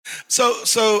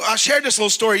So I shared this little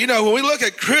story. You know, when we look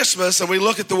at Christmas and we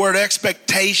look at the word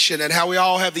expectation and how we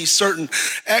all have these certain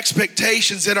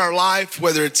expectations in our life,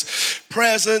 whether it's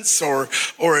presents or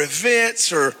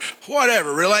events or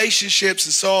whatever, relationships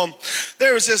and so on.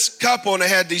 There was this couple and they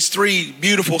had these three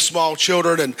beautiful small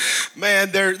children, and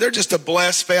man, they're just a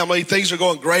blessed family. Things are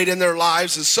going great in their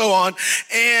lives and so on.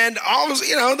 And all of,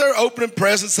 you know, they're opening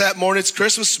presents that morning. It's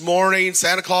Christmas morning.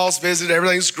 Santa Claus visited.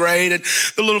 Everything's great. And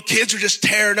the little kids are just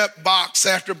tearing up box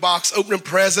after box, opening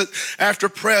present after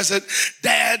present.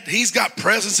 Dad, he's got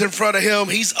presents in front of him.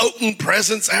 He's opening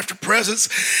presents after presents.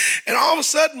 And all of a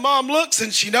sudden, Mom looks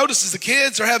and she notices the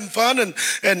kids are having fun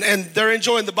and they're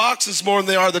enjoying the boxes more than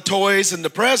they are the toys and the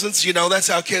presents. You know, that's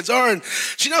how kids are. And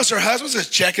she knows her husband's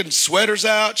just checking sweaters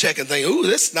out, checking things. Ooh,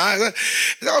 this is nice.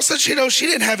 And all of a sudden, she knows she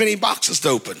didn't have any boxes to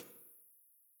open.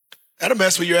 That'll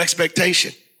mess with your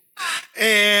expectation.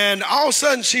 And all of a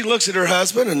sudden, she looks at her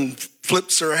husband and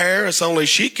flips her hair as only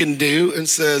she can do and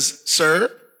says,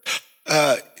 "Sir,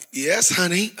 yes,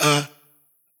 honey.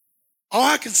 All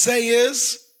I can say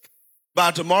is by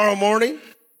tomorrow morning,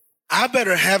 I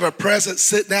better have a present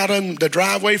sitting out on the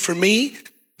driveway for me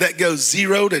that goes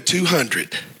 0 to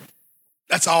 200.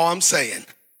 That's all I'm saying."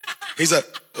 He's like,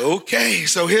 okay.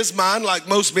 So his mind, like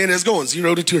most men, is going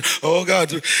 0 to 200. Oh,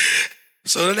 God.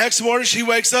 So the next morning she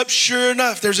wakes up, sure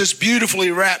enough, there's this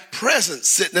beautifully wrapped present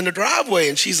sitting in the driveway.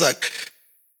 And she's like,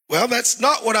 well, that's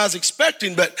not what I was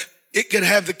expecting, but it could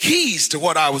have the keys to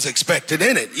what I was expecting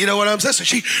in it. You know what I'm saying? So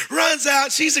she runs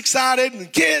out, she's excited,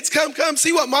 and kids, come,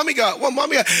 see what mommy got,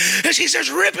 And she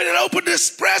starts ripping it open, this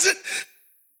present,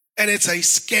 and it's a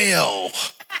scale.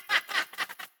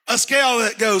 A scale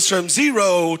that goes from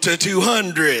 0 to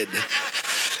 200.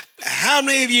 How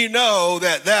many of you know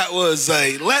that was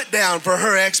a letdown for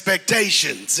her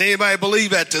expectations? Anybody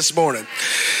believe that this morning?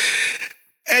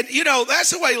 And, you know,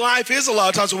 that's the way life is a lot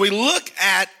of times. When we look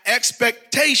at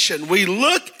expectation, we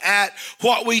look at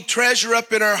what we treasure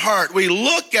up in our heart. We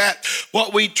look at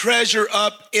what we treasure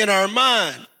up in our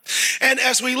mind. And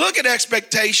as we look at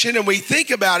expectation and we think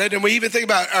about it, and we even think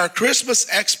about our Christmas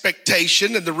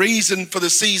expectation and the reason for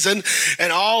the season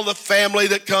and all the family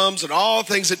that comes and all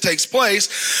things that takes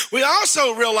place, we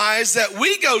also realize that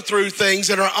we go through things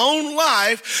in our own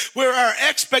life where our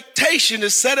expectation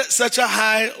is set at such a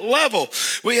high level.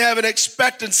 We have an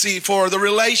expectancy for the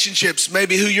relationships,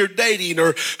 maybe who you're dating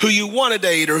or who you want to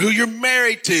date or who you're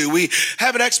married to. We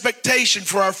have an expectation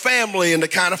for our family and the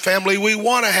kind of family we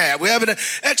want to have. We have an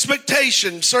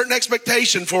certain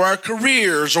expectation for our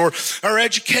careers or our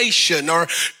education, our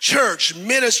church,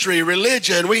 ministry,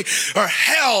 religion, our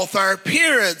health, our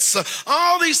appearance,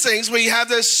 all these things. We have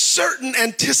this certain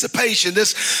anticipation, this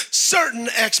certain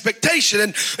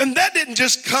expectation. And that didn't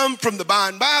just come from the by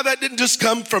and by. That didn't just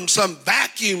come from some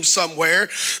vacuum somewhere.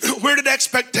 Where did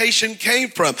expectation came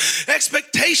from?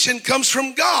 Expectation comes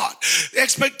from God.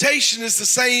 Expectation is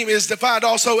defined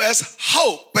also as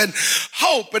hope. And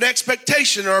hope and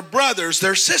expectation are brothers,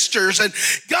 they're sisters, and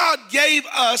God gave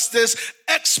us this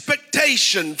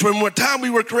expectation from the time we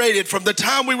were created, from the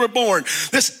time we were born,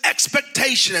 this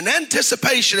expectation and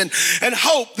anticipation and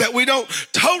hope that we don't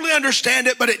totally understand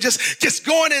it, but it just gets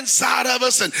going inside of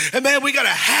us, and man, we got to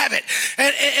have it.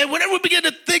 And whenever we begin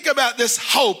to think about this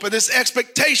hope and this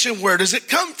expectation, where does it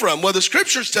come from? Well, the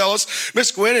scriptures tell us,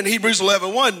 Miss Gwen, in Hebrews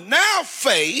 11:1, now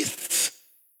faith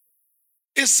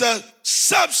is a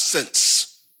substance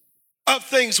of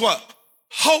things what?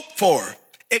 Hope for,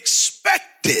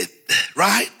 expected,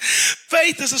 right?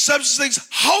 Faith is a substance of things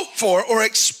hoped for or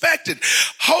expected.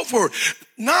 Hope for,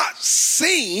 not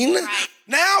seen. Right.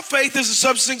 Now faith is a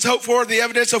substance of things hoped for, the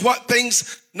evidence of what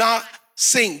things not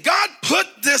seen. God put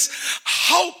this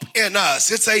hope in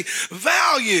us. It's a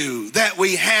value that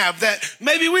we have that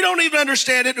maybe we don't even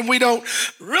understand it and we don't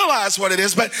realize what it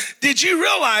is. But did you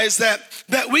realize that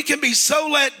we can be so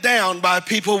let down by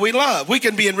people we love? We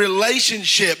can be in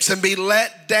relationships and be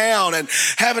let down and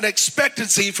have an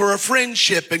expectancy for a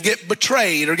friendship and get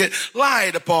betrayed or get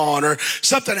lied upon or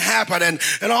something happen.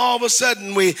 And all of a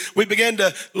sudden we begin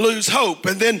to lose hope.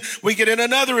 And then we get in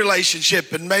another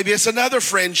relationship and maybe it's another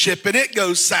friendship and it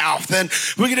goes south. And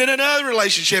we get in another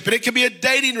relationship and it could be a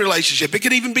dating relationship. It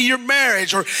could even be your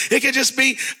marriage, or it could just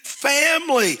be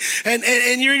family. And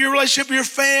you're in your relationship with your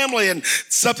family and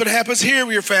something happens here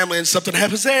with your family and something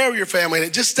happens there with your family. And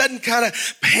it just doesn't kind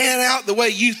of pan out the way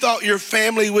you thought your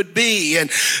family would be. And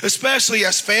especially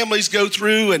as families go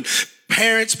through and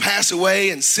parents pass away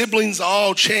and siblings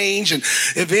all change and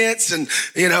events and,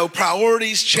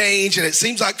 priorities change. And it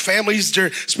seems like families,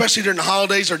 especially during the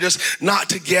holidays, are just not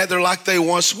together like they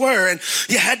once were. And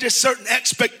you had this certain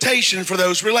expectation for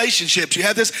those relationships. You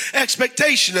had this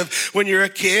expectation of when you're a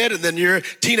kid and then you're a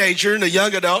teenager and a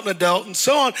young adult and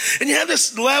so on. And you have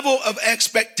this level of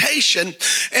expectation.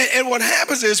 And what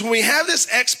happens is when we have this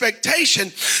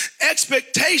expectation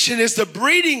is the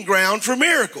breeding ground for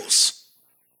miracles.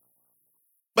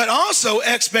 But also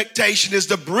expectation is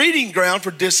the breeding ground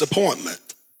for disappointment.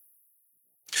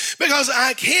 Because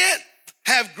I can't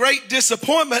have great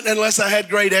disappointment unless I had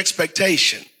great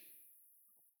expectation.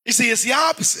 You see, it's the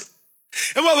opposite.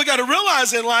 And what we got to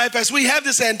realize in life, as we have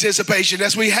this anticipation,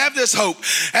 as we have this hope,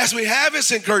 as we have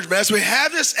this encouragement, as we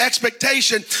have this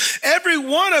expectation, every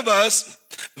one of us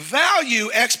value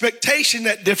expectation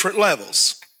at different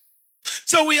levels.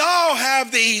 So we all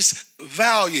have these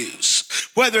values,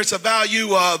 whether it's a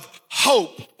value of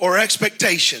hope or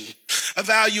expectation, a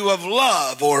value of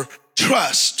love or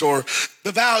trust, or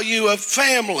the value of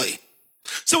family.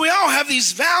 So we all have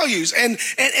these values, and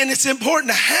it's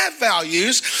important to have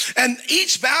values, and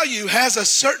each value has a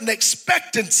certain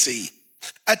expectancy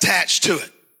attached to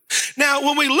it. Now,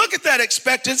 when we look at that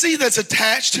expectancy that's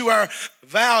attached to our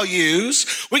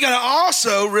values, we got to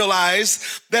also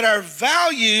realize that our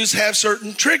values have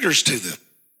certain triggers to them.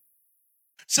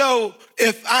 So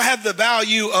if I have the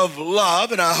value of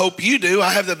love, and I hope you do,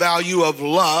 I have the value of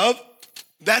love,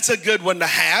 that's a good one to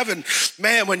have. And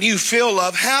man, when you feel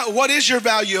love, what is your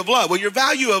value of love? Well, your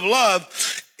value of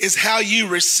love is how you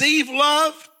receive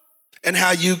love and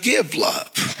how you give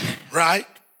love, right?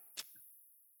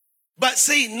 But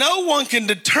see, no one can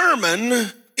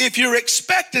determine if your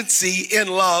expectancy in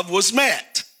love was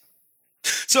met.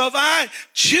 So if I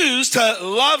choose to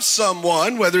love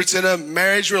someone, whether it's in a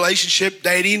marriage relationship,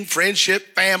 dating,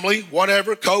 friendship, family,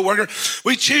 whatever, co-worker,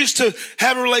 we choose to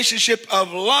have a relationship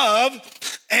of love,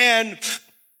 and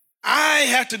I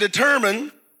have to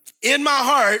determine in my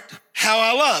heart how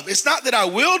I love. It's not that I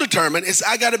will determine, it's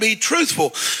I got to be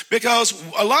truthful, because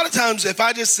a lot of times if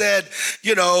I just said,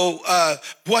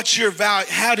 what's your value?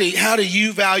 How do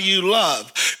you value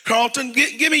love? Carlton,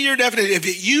 give me your definition.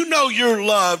 If you know you're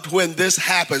loved when this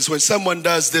happens, when someone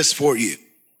does this for you.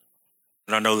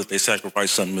 And I know that they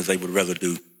sacrifice something that they would rather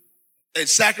do. They'd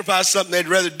sacrifice something they'd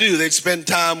rather do. They'd spend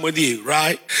time with you,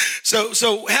 right?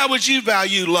 So how would you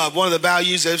value love? One of the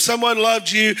values, if someone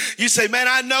loved you, you say, man,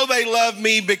 I know they love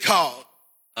me because.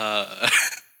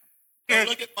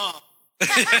 Look at mom.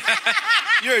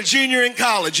 You're a junior in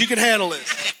college. You can handle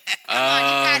this.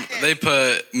 They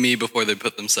put me before they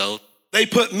put themselves. They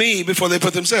put me before they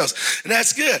put themselves. And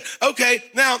that's good. Okay,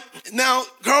 now,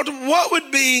 Carlton, what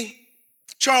would be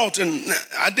Charlton?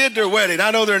 I did their wedding.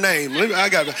 I know their name. I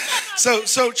got it.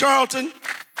 So Charlton,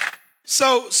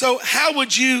 so how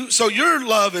would you, so your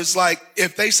love is like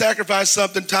if they sacrifice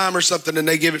something, time or something, and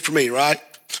they give it for me, right?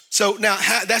 So now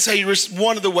that's how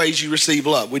one of the ways you receive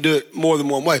love. We do it more than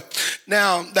one way.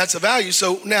 Now that's a value.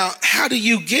 So now how do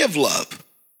you give love?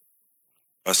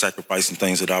 By sacrificing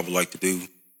things that I would like to do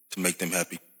to make them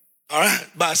happy. All right,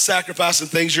 by sacrificing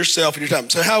things yourself and your time.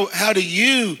 So how do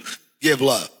you give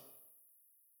love?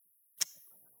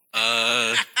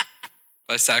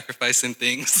 By sacrificing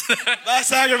things. By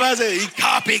sacrificing, you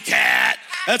copycat.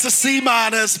 That's a C-,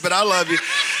 but I love you.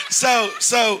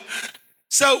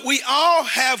 So we all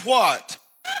have what?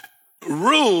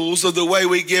 Rules of the way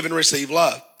we give and receive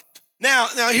love. Now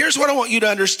here's what I want you to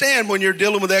understand when you're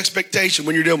dealing with expectation,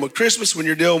 when you're dealing with Christmas, when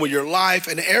you're dealing with your life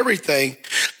and everything,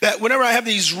 that whenever I have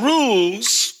these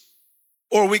rules,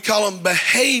 or we call them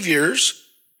behaviors,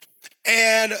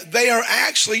 and they are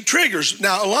actually triggers.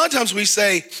 Now, a lot of times we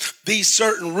say these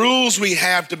certain rules we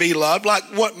have to be loved, like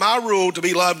what my rule to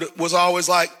be loved was always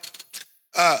like,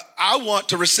 I want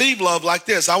to receive love like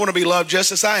this. I want to be loved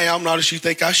just as I am, not as you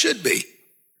think I should be.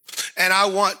 And I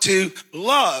want to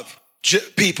love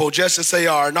people just as they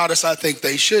are, not as I think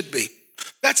they should be.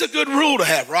 That's a good rule to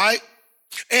have, right?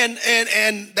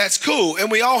 And that's cool.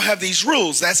 And we all have these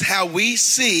rules. That's how we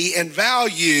see and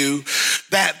value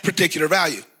that particular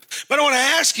value. But I want to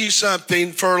ask you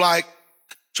something for like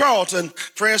Charlton,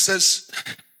 for instance,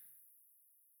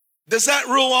 does that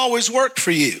rule always work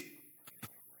for you?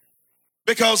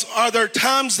 Because are there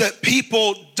times that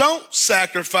people don't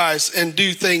sacrifice and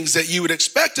do things that you would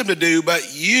expect them to do,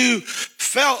 but you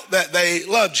felt that they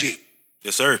loved you?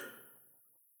 Yes, sir.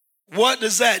 What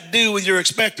does that do with your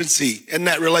expectancy in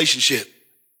that relationship?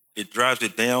 It drives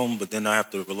it down, but then I have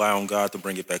to rely on God to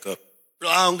bring it back up.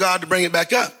 Rely on God to bring it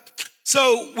back up.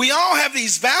 So we all have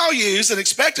these values and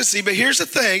expectancy, but here's the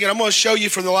thing, and I'm going to show you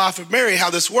from the life of Mary how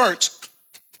this works.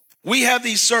 we have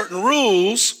these certain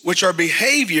rules, which are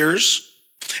behaviors,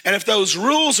 and if those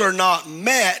rules are not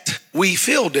met, we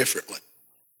feel differently.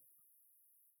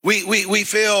 We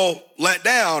feel let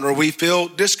down, or we feel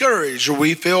discouraged, or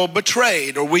we feel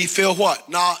betrayed, or we feel what?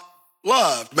 Not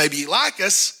loved. Maybe you like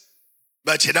us,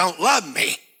 but you don't love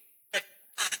me.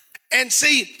 And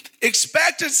see,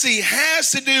 expectancy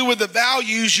has to do with the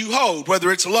values you hold,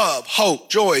 whether it's love, hope,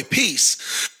 joy,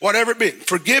 peace, whatever it be,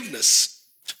 forgiveness.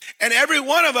 And every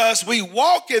one of us, we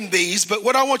walk in these, but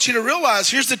what I want you to realize,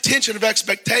 here's the tension of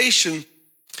expectation.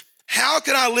 How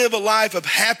can I live a life of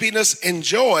happiness and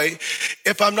joy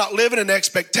if I'm not living in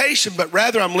expectation, but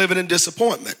rather I'm living in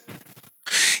disappointment?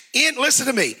 Listen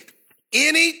to me.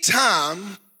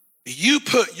 Anytime you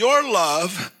put your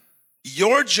love,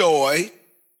 your joy,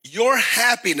 your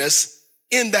happiness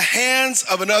in the hands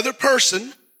of another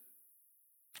person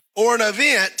or an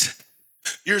event,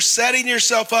 you're setting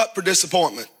yourself up for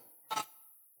disappointment.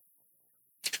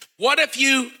 What if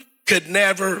you could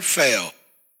never fail?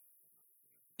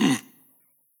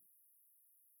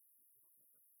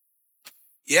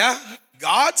 Yeah,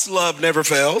 God's love never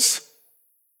fails.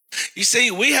 You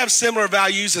see, we have similar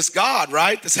values as God,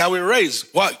 right? That's how we were raised.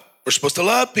 What? We're supposed to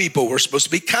love people. We're supposed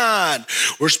to be kind.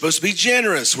 We're supposed to be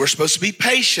generous. We're supposed to be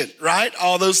patient, right?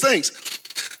 All those things.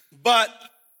 But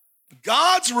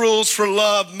God's rules for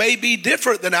love may be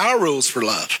different than our rules for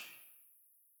love.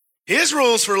 His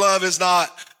rules for love is not,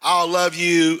 I'll love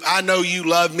you. I know you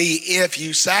love me if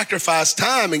you sacrifice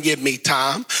time and give me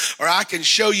time, or I can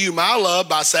show you my love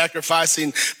by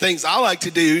sacrificing things I like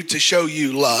to do to show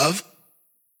you love.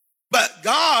 But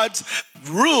God's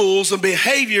rules and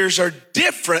behaviors are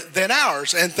different than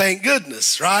ours, and thank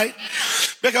goodness, right?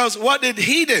 Because what did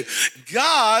he do?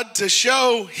 God, to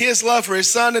show his love for his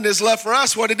son and his love for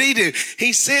us, what did he do?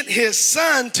 He sent his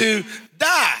son to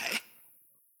die.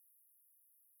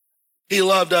 He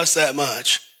loved us that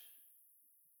much.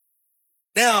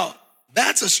 Now,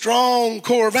 that's a strong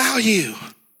core value.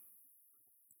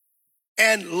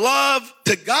 And love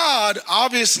to God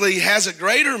obviously has a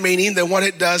greater meaning than what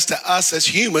it does to us as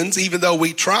humans, even though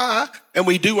we try and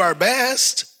we do our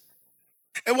best.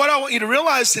 And what I want you to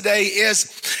realize today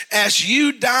is, as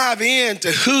you dive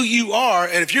into who you are,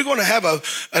 and if you're going to have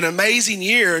an amazing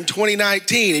year in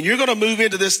 2019, and you're going to move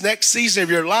into this next season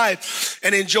of your life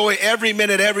and enjoy every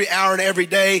minute, every hour, and every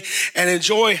day, and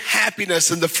enjoy happiness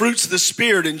and the fruits of the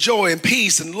Spirit, and joy and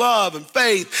peace and love and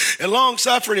faith and long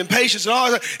suffering and patience and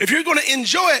all that, if you're going to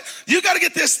enjoy it, you got to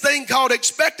get this thing called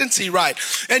expectancy right.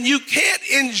 And you can't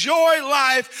enjoy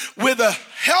life with a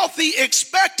healthy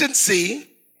expectancy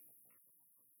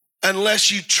unless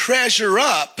you treasure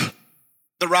up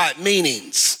the right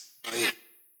meanings.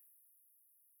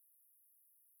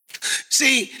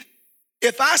 See,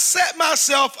 if I set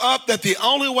myself up that the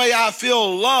only way I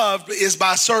feel loved is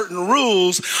by certain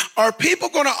rules, are people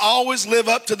going to always live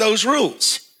up to those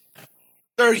rules?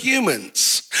 They're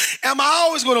humans. Am I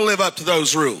always going to live up to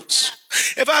those rules?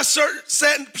 If I set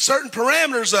certain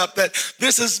parameters up that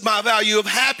this is my value of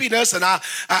happiness, and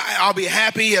I'll be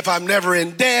happy if I'm never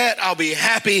in debt. I'll be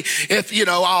happy if,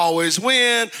 I always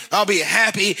win. I'll be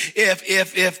happy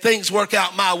if things work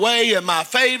out my way in my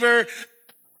favor.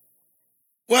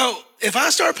 Well, if I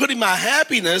start putting my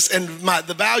happiness and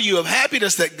the value of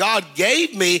happiness that God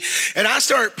gave me, and I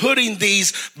start putting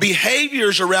these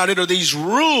behaviors around it, or these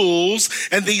rules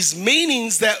and these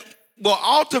meanings that will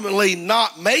ultimately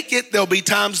not make it, there'll be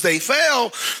times they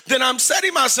fail, then I'm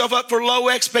setting myself up for low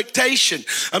expectation.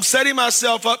 I'm setting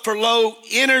myself up for low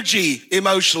energy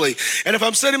emotionally. And if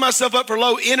I'm setting myself up for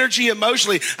low energy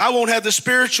emotionally, I won't have the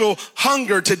spiritual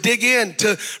hunger to dig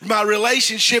into my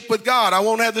relationship with God. I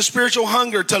won't have the spiritual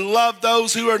hunger to love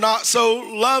those who are not so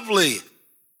lovely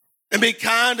and be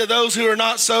kind to those who are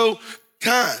not so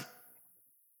kind.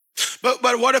 But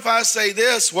what if I say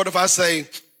this? What if I say,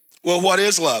 well, what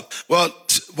is love? Well,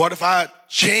 what if I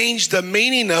change the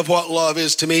meaning of what love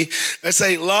is to me? I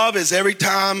say love is every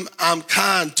time I'm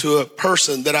kind to a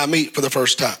person that I meet for the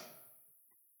first time.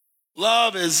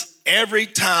 Love is every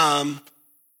time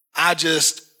I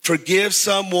just forgive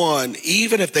someone,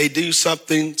 even if they do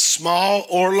something small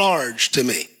or large to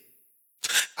me.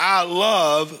 I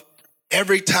love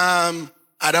every time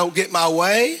I don't get my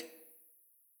way,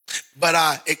 but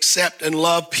I accept and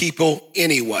love people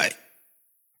anyway.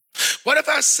 What if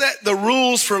I set the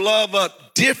rules for love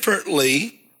up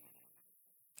differently?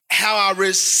 How I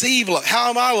receive love. How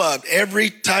am I loved? Every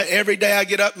day I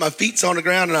get up, my feet's on the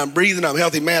ground and I'm breathing, I'm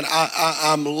healthy. Man,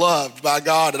 I'm loved by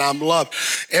God, and I'm loved.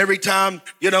 Every time,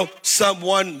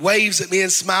 someone waves at me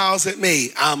and smiles at me,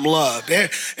 I'm loved.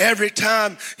 Every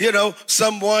time,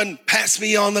 someone pats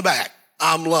me on the back,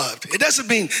 I'm loved. It doesn't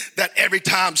mean that every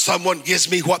time someone gives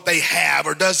me what they have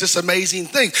or does this amazing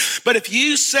thing. But if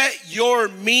you set your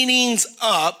meanings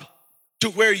up to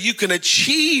where you can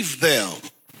achieve them,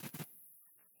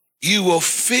 you will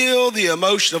feel the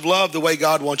emotion of love the way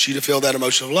God wants you to feel that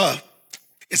emotion of love.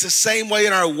 It's the same way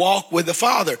in our walk with the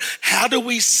Father. How do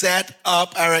we set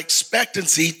up our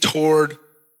expectancy toward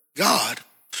God?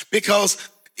 Because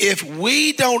if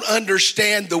we don't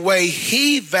understand the way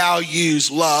He values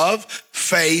love,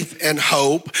 faith, and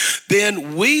hope,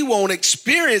 then we won't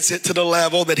experience it to the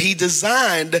level that He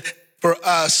designed for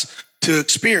us to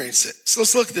experience it. So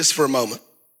let's look at this for a moment.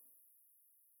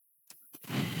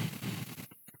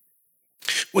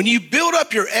 When you build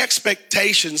up your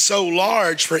expectations so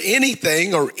large for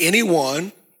anything or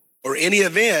anyone or any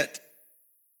event,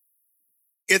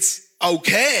 it's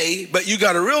okay, but you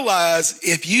got to realize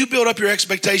if you build up your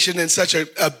expectation in such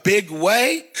a big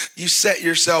way, you set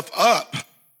yourself up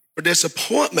for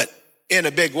disappointment in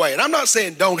a big way. And I'm not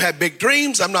saying don't have big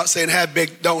dreams. I'm not saying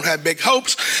don't have big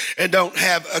hopes and don't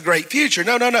have a great future.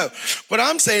 No. What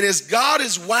I'm saying is God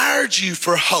has wired you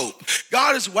for hope.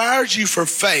 God has wired you for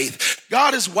faith.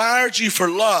 God has wired you for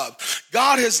love.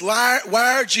 God has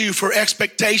wired you for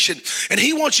expectation. And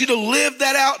He wants you to live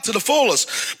that out to the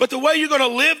fullest. But the way you're going to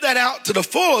live that out to the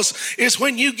fullest is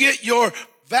when you get your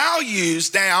values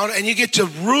down and you get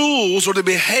the rules or the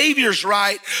behaviors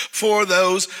right for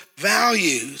those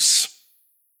values.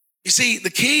 You see, the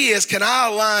key is, can I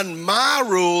align my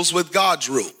rules with God's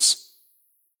rules?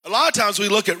 A lot of times we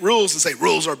look at rules and say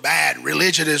rules are bad,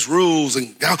 religion is rules,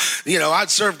 and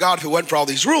I'd serve God if it wasn't for all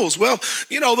these rules. Well,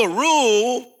 the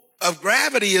rule of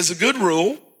gravity is a good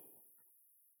rule,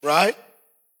 right?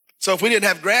 So if we didn't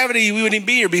have gravity, we wouldn't even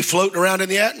be here, be floating around in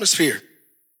the atmosphere.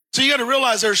 So you got to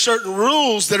realize there are certain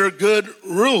rules that are good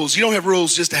rules. You don't have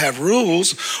rules just to have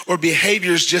rules or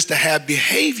behaviors just to have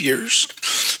behaviors.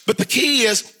 But the key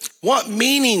is, what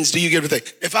meanings do you give to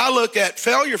things? If I look at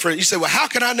failure, you say, well, how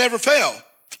can I never fail?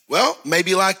 Well,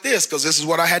 maybe like this, because this is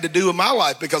what I had to do in my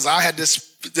life, because I had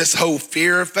this whole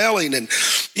fear of failing. And,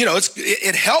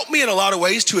 it helped me in a lot of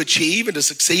ways to achieve and to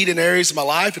succeed in areas of my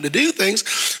life and to do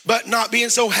things, but not being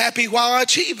so happy while I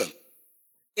achieve them.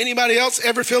 Anybody else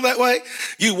ever feel that way?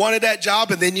 You wanted that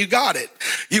job and then you got it.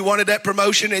 You wanted that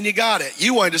promotion and you got it.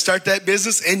 You wanted to start that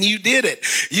business and you did it.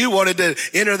 You wanted to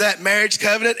enter that marriage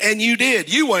covenant and you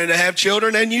did. You wanted to have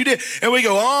children and you did. And we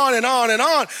go on and on and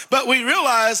on. But we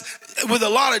realize with a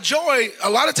lot of joy, a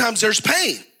lot of times there's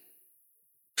pain.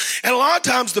 And a lot of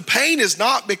times the pain is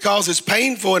not because it's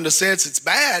painful in the sense it's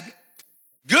bad.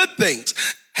 Good things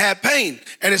have pain.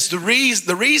 And it's the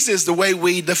reason is the way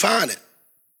we define it.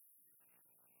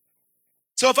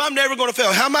 So if I'm never going to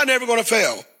fail, how am I never going to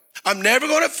fail? I'm never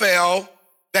going to fail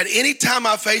that anytime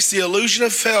I face the illusion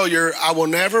of failure, I will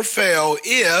never fail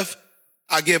if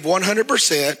I give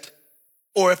 100%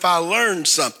 or if I learn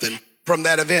something from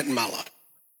that event in my life.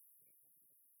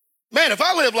 Man, if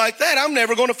I live like that, I'm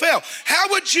never going to fail. How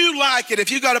would you like it if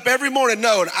you got up every morning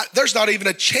knowing there's not even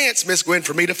a chance, Miss Gwen,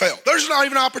 for me to fail? There's not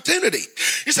even an opportunity.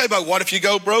 You say, but what if you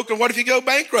go broke and what if you go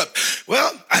bankrupt?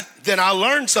 Well, then I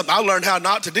learned something. I learned how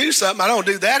not to do something. I don't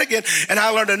do that again. And I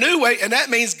learned a new way. And that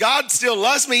means God still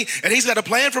loves me and He's got a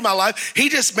plan for my life.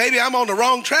 Maybe I'm on the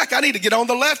wrong track. I need to get on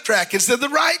the left track instead of the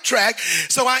right track.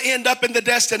 So I end up in the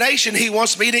destination He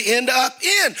wants me to end up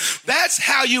in. That's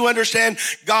how you understand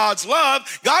God's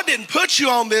love. God didn't put you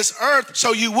on this earth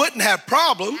so you wouldn't have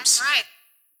problems. That's right.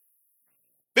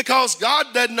 Because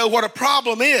God doesn't know what a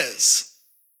problem is.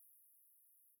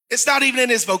 It's not even in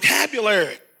His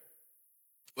vocabulary.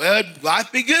 Well,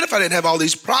 life'd be good if I didn't have all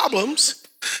these problems.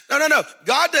 No.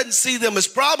 God doesn't see them as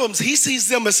problems. He sees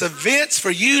them as events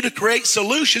for you to create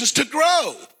solutions to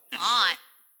grow. Come on.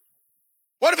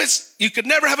 What if you could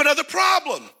never have another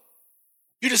problem?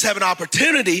 You just have an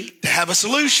opportunity to have a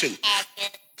solution.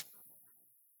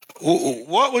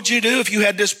 What would you do if you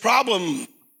had this problem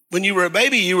when you were a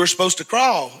baby? You were supposed to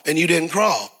crawl and you didn't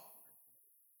crawl.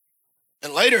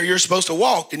 And later you're supposed to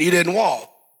walk and you didn't walk.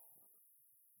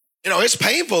 It's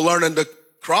painful learning to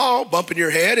crawl, bumping your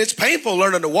head. It's painful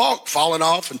learning to walk, falling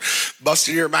off and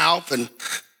busting your mouth and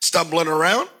stumbling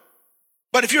around.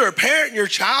 But if you're a parent and your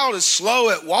child is slow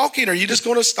at walking, are you just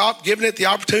going to stop giving it the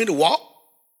opportunity to walk?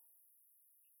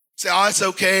 Say, oh, it's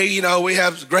okay. We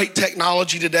have great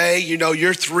technology today.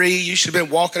 You're 3. You should have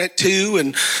been walking at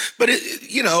 2. But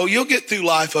you'll get through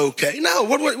life okay. No,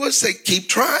 what's say? Keep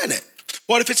trying it.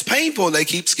 What if it's painful and they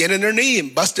keep skinning their knee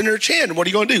and busting their chin? What are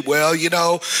you going to do? Well,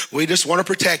 we just want to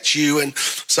protect you. And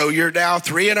so you're now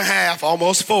 3.5,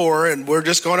 almost 4, and we're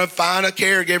just going to find a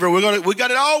caregiver. We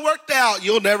got it all worked out.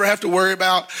 You'll never have to worry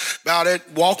about it.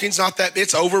 Walking's not that,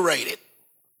 it's overrated.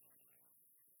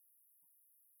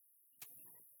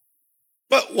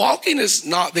 But walking is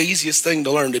not the easiest thing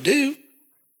to learn to do.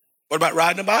 What about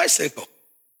riding a bicycle?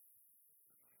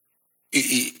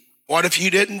 What if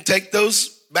you didn't take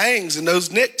those bangs and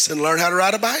those nicks and learn how to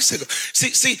ride a bicycle?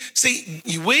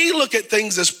 See, we look at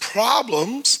things as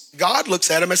problems. God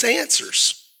looks at them as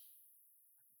answers.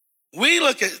 We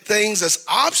look at things as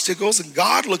obstacles, and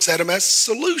God looks at them as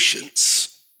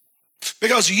solutions.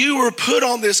 Because you were put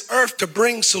on this earth to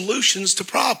bring solutions to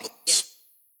problems.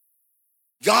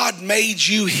 God made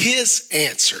you his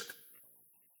answer.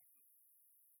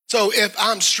 So if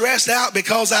I'm stressed out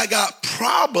because I got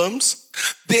problems,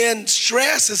 then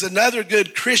stress is another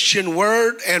good Christian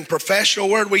word and professional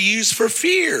word we use for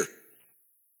fear.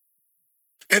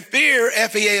 And fear,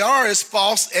 F-E-A-R, is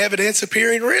false evidence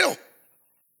appearing real.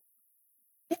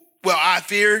 Well, I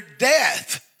fear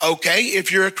death. Okay,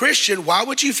 if you're a Christian, why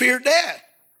would you fear death?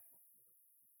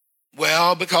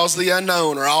 Well, because of the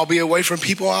unknown, or I'll be away from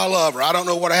people I love, or I don't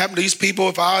know what happened to these people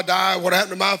if I die, what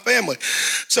happened to my family.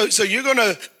 So you're going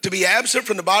to be absent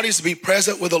from the bodies, to be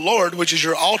present with the Lord, which is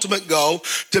your ultimate goal,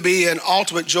 to be in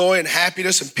ultimate joy and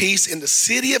happiness and peace in the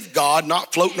city of God,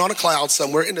 not floating on a cloud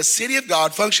somewhere, in the city of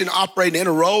God, functioning, operating in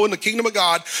a role in the kingdom of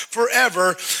God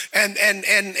forever. And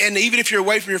even if you're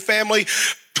away from your family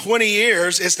 20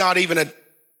 years, it's not even a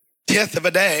tenth of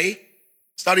a day.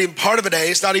 It's not even part of a day.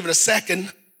 It's not even a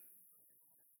second.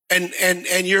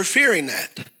 And you're fearing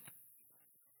that.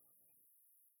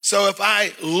 So if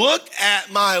I look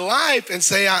at my life and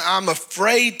say I'm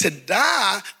afraid to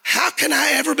die, how can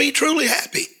I ever be truly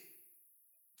happy?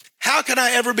 How can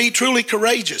I ever be truly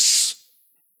courageous?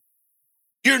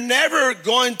 You're never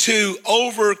going to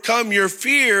overcome your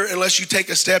fear unless you take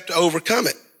a step to overcome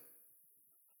it.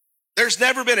 There's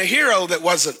never been a hero that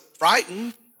wasn't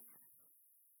frightened.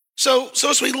 So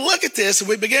as we look at this and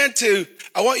we begin to,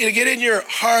 I want you to get in your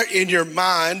heart, in your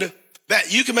mind,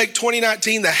 that you can make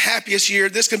 2019 the happiest year.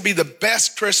 This can be the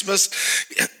best Christmas.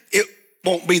 It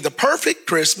won't be the perfect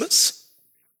Christmas,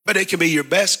 but it can be your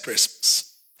best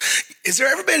Christmas. Has there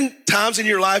ever been times in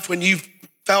your life when you've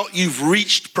felt you've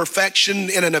reached perfection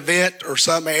in an event or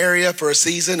some area for a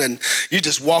season and you're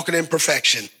just walking in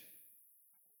perfection?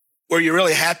 Were you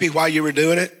really happy while you were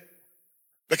doing it?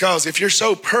 Because if you're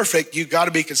so perfect, you've got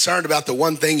to be concerned about the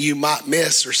one thing you might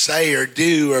miss or say or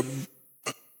do.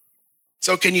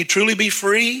 So can you truly be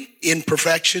free in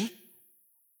perfection?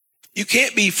 You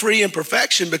can't be free in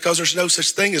perfection because there's no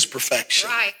such thing as perfection.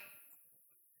 Right.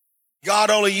 God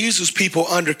only uses people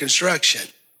under construction.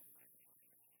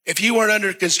 If you weren't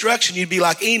under construction, you'd be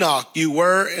like Enoch. You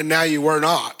were, and now you were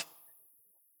not.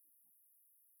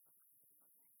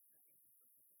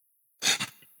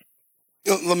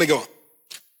 Let me go on.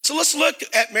 So let's look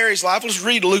at Mary's life. Let's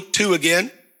read Luke 2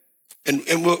 again, and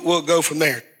we'll go from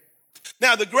there.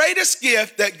 Now, the greatest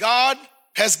gift that God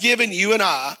has given you and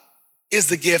I is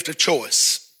the gift of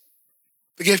choice.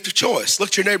 The gift of choice. Look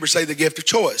at your neighbor, say the gift of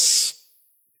choice.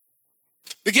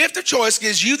 The gift of choice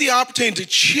gives you the opportunity to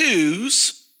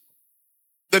choose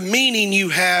the meaning you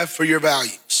have for your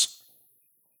values.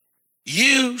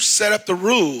 You set up the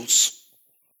rules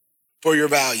for your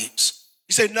values.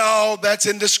 You say, no, that's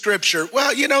in the scripture.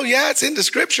 Well, yeah, it's in the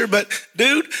scripture, but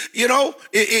dude,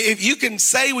 if you can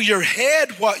say with your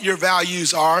head what your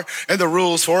values are and the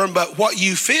rules for them, but what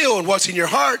you feel and what's in your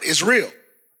heart is real.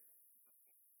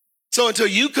 So until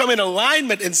you come in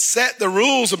alignment and set the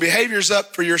rules and behaviors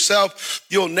up for yourself,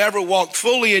 you'll never walk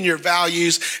fully in your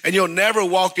values, and you'll never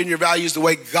walk in your values the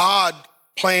way God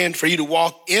planned for you to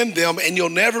walk in them, and you'll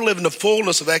never live in the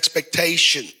fullness of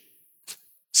expectation.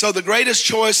 So the greatest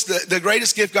choice, the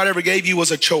greatest gift God ever gave you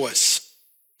was a choice.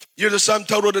 You're the sum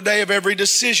total today of every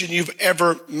decision you've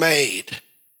ever made.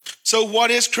 So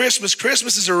what is Christmas?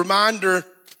 Christmas is a reminder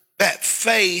that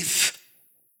faith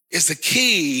is the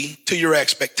key to your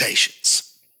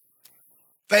expectations.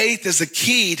 Faith is the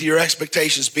key to your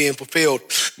expectations being fulfilled.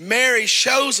 Mary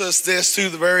shows us this through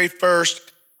the very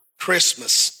first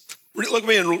Christmas. Look at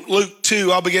me in Luke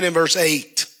 2, I'll begin in verse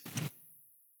 8.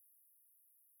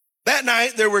 That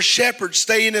night there were shepherds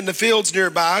staying in the fields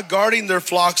nearby, guarding their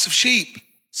flocks of sheep.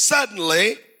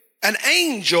 Suddenly, an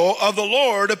angel of the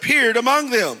Lord appeared among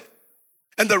them,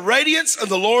 and the radiance of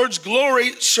the Lord's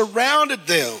glory surrounded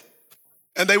them,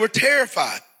 and they were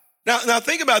terrified. Now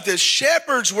think about this.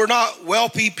 Shepherds were not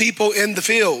wealthy people in the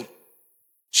field.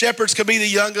 Shepherds could be the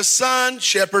youngest son.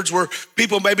 Shepherds were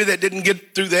people maybe that didn't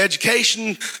get through the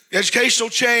educational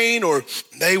chain, or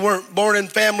they weren't born in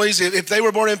families. If they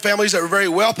were born in families that were very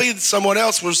wealthy, someone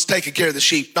else was taking care of the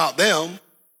sheep, not them.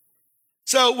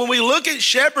 So when we look at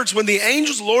shepherds, when the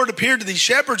angels of the Lord appeared to these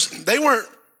shepherds, they weren't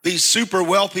these super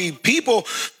wealthy people.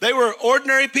 They were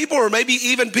ordinary people, or maybe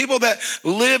even people that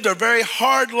lived a very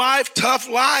hard life, tough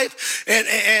life,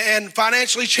 and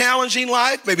financially challenging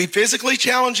life, maybe physically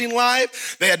challenging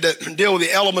life. They had to deal with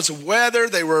the elements of weather.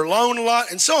 They were alone a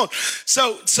lot, and so on.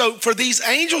 So for these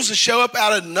angels to show up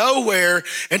out of nowhere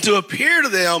and to appear to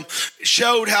them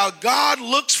showed how God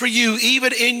looks for you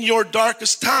even in your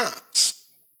darkest times.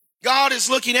 God is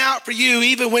looking out for you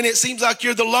even when it seems like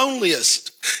you're the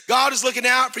loneliest. God is looking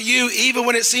out for you even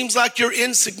when it seems like you're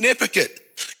insignificant.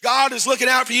 God is looking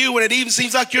out for you when it even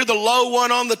seems like you're the low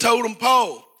one on the totem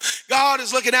pole. God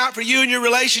is looking out for you in your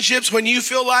relationships when you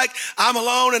feel like I'm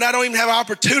alone and I don't even have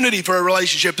opportunity for a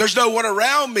relationship. There's no one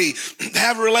around me to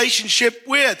have a relationship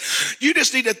with. You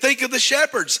just need to think of the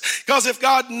shepherds, because if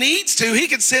God needs to, he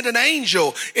can send an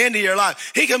angel into your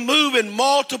life. He can move in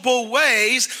multiple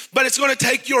ways, but it's going to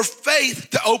take your faith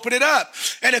to open it up.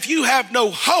 And if you have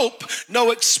no hope, no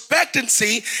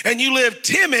expectancy, and you live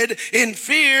timid, in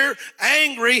fear,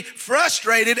 angry,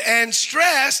 frustrated, and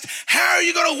stressed, how are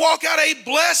you going to walk out a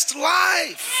blessed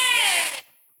life?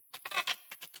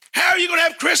 How are you going to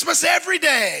have Christmas every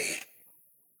day?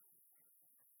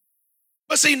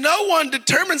 But see, no one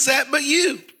determines that but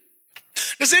you.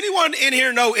 Does anyone in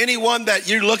here know anyone that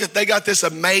you look at, they got this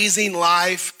amazing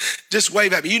life? Just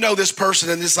wave at me. You know this person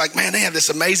and it's like, man, they have this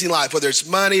amazing life, whether it's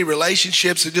money,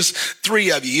 relationships, or just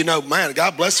three of you. You know, man,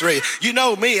 God bless the three. You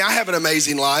know me, I have an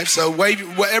amazing life. So wave,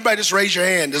 everybody just raise your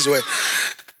hand this way.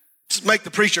 Just make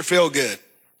the preacher feel good.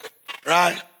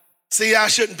 Right? See, I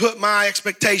shouldn't put my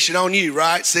expectation on you,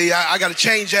 right? See, I got to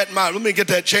change that in my, let me get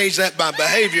that, change that by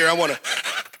behavior.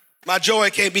 My joy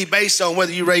can't be based on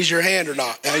whether you raise your hand or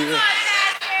not.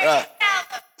 Right.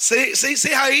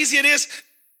 See how easy it is?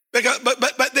 Because,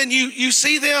 but then you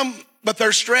see them, but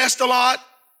they're stressed a lot.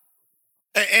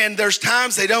 And there's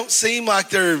times they don't seem like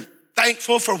they're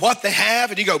thankful for what they have.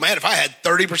 And you go, man, if I had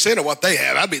 30% of what they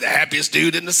have, I'd be the happiest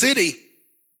dude in the city.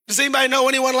 Does anybody know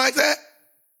anyone like that?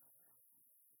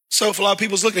 So if a lot of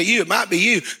people's looking at you, it might be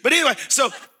you. But anyway, so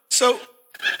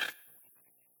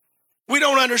we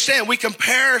don't understand. We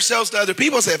compare ourselves to other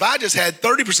people and say, if I just had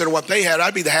 30% of what they had,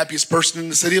 I'd be the happiest person in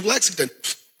the city of Lexington.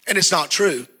 And it's not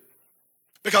true,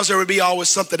 because there would be always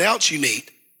something else you need.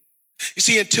 You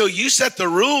see, until you set the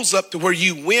rules up to where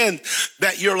you win,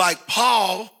 that you're like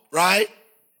Paul, right?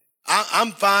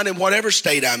 I'm fine in whatever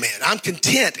state I'm in. I'm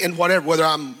content in whatever, whether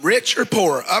I'm rich or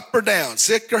poor, up or down,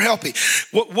 sick or healthy.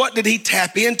 What did he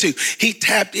tap into? He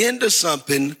tapped into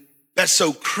something that's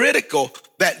so critical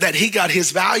that he got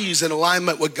his values in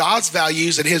alignment with God's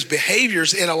values and his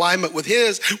behaviors in alignment with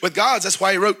God's. That's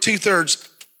why he wrote 2/3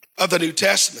 of the New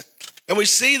Testament. And we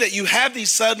see that you have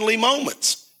these suddenly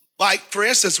moments. Like, for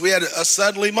instance, we had a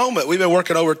suddenly moment. We've been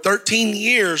working over 13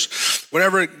 years.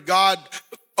 Whenever God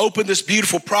opened this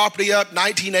beautiful property up,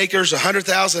 19 acres,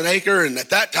 100,000 an acre. And at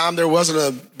that time, there wasn't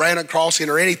a Brandon Crossing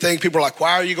or anything. People were like,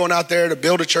 why are you going out there to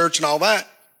build a church and all that?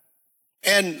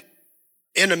 And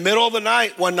in the middle of the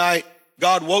night, one night,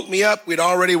 God woke me up. Were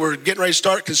getting ready to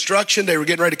start construction. They were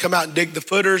getting ready to come out and dig the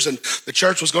footers. And the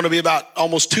church was going to be about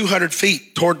almost 200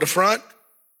 feet toward the front.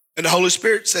 And the Holy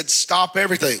Spirit said, stop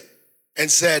everything. And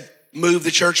said, move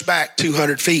the church back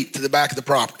 200 feet to the back of the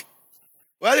property.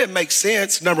 Well, it didn't make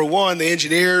sense. Number one, the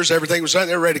engineers, everything was done.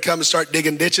 They were ready to come and start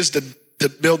digging ditches to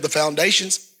build the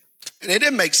foundations. And it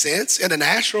didn't make sense in the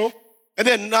natural. And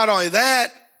then not only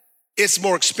that, it's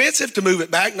more expensive to move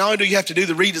it back. Not only do you have to do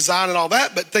the redesign and all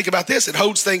that, but think about this, it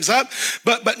holds things up.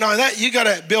 But not only that, you got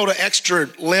to build an extra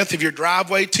length of your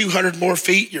driveway, 200 more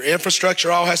feet. Your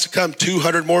infrastructure all has to come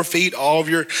 200 more feet, all of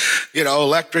your,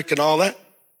 electric and all that.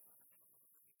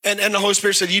 And the Holy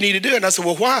Spirit said, you need to do it. And I said,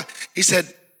 well, why? He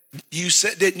said,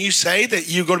 didn't you say that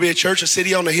you're going to be a church, a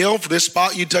city on the hill, for this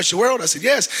spot you touch the world? I said,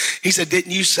 yes. He said,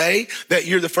 didn't you say that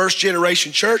you're the first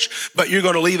generation church, but you're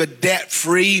going to leave a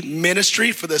debt-free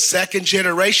ministry for the second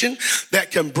generation that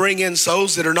can bring in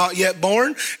souls that are not yet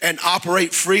born and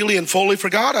operate freely and fully for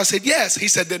God? I said, yes. He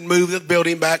said, then move the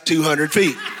building back 200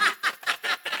 feet.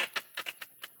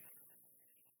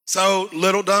 So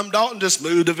little dumb Dalton just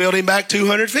moved the building back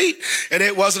 200 feet. And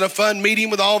it wasn't a fun meeting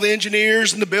with all the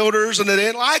engineers and the builders, and they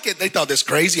didn't like it. They thought this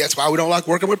crazy. That's why we don't like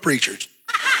working with preachers.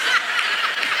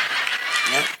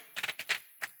 Right?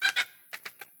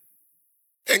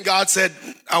 And God said,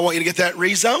 I want you to get that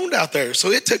rezoned out there.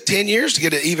 So it took 10 years to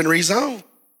get it even rezoned.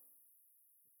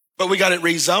 But we got it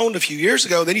rezoned a few years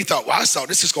ago. Then you thought, well, I saw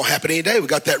this is going to happen any day. We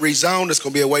got that rezoned. It's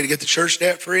going to be a way to get the church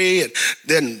debt free. And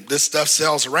then this stuff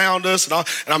sells around us and all.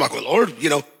 And I'm like, well, Lord,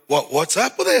 what's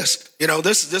up with this?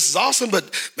 This is awesome. But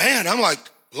man, I'm like,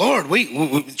 Lord,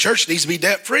 church needs to be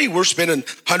debt free. We're spending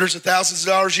hundreds of thousands of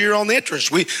dollars a year on the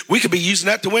interest. We could be using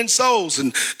that to win souls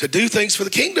and to do things for the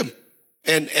kingdom.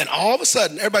 And all of a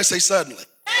sudden, everybody say suddenly.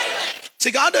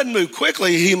 See, God doesn't move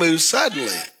quickly, he moves suddenly,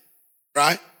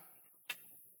 right?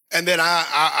 And then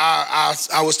I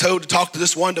was told to talk to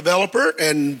this one developer,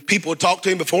 and people had talked to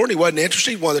him before and he wasn't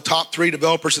interested. One of the top 3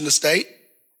 developers in the state.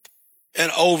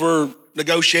 And over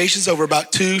negotiations over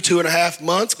about 2.5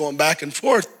 months, going back and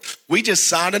forth, we just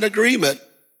signed an agreement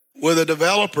with a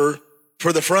developer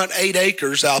for the front 8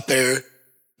 acres out there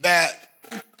that,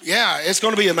 yeah, it's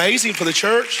going to be amazing for the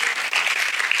church.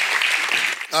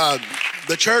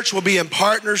 The church will be in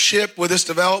partnership with this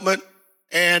development,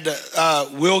 and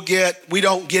we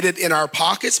don't get it in our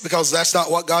pockets because that's not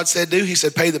what God said do. He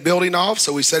said pay the building off,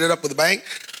 so we set it up with the bank.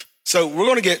 So we're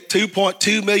going to get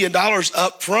 $2.2 million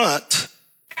up front.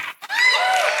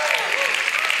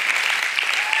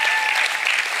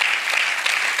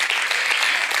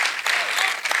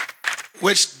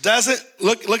 Which doesn't,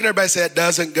 look at everybody say it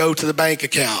doesn't go to the bank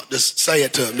account. Just say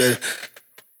it to them,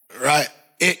 right?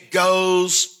 It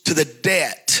goes to the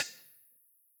debt.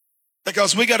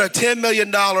 Because we got a $10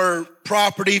 million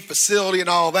property, facility and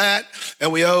all that,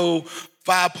 and we owe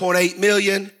 $5.8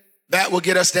 million. That will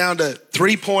get us down to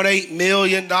 $3.8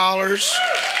 million.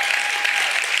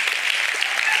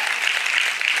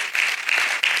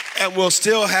 And we'll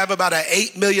still have about an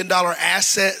 $8 million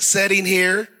asset setting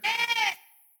here.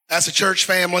 That's a church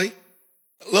family.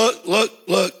 Look.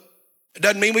 It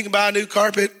doesn't mean we can buy a new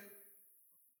carpet.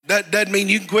 That doesn't mean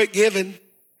you can quit giving.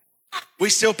 We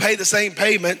still pay the same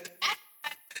payment.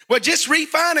 Well, just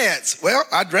refinance. Well,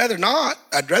 I'd rather not.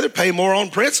 I'd rather pay more on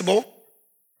principal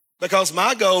because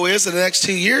my goal is in the next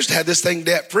 2 years to have this thing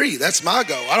debt free. That's my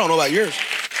goal. I don't know about yours.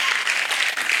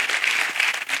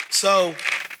 So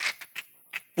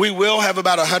we will have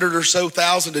about 100 or so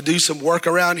thousand to do some work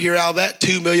around here out of that.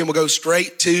 2 million will go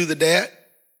straight to the debt.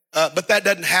 But that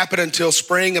doesn't happen until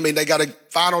spring. I mean, they got a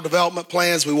final development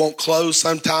plans. We won't close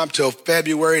sometime till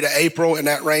February to April in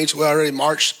that range. We're already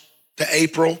March to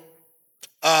April.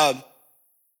 But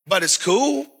it's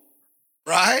cool,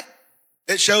 right?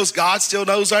 It shows God still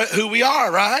knows who we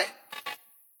are, right?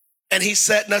 And he's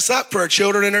setting us up for our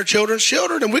children and our children's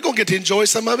children, and we're going to get to enjoy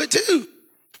some of it too.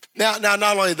 Now, not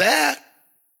only that,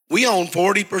 we own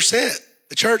 40%.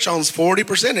 The church owns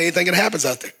 40% of anything that happens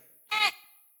out there.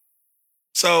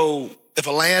 So if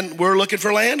we're looking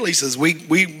for land leases,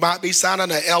 we might be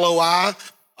signing an LOI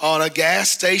on a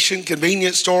gas station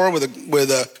convenience store with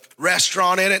a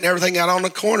restaurant in it and everything out on the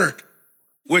corner,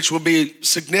 which will be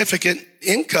significant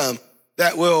income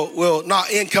that will not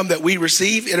income that we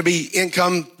receive. It'll be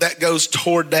income that goes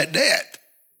toward that debt.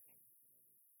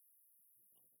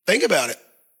 Think about it.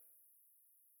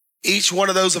 Each one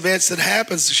of those events that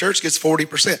happens, the church gets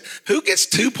 40%. Who gets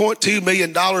 $2.2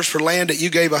 million for land that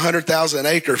you gave $100,000 an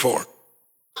acre for?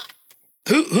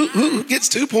 Who gets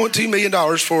 $2.2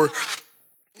 million for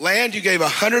land you gave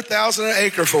 $100,000 an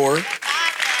acre for?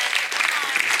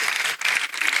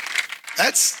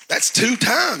 That's 2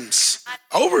 times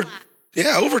over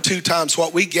 2 times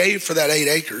what we gave for that 8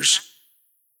 acres.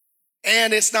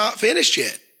 And it's not finished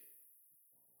yet.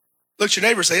 Look at your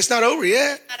neighbor and say, it's not over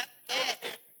yet.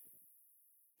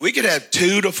 We could have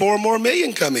 2 to 4 more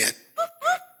million come in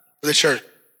for the church.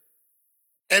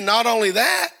 And not only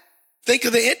that, think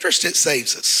of the interest it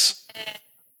saves us.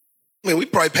 I mean, we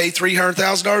probably pay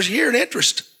 $300,000 a year in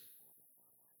interest.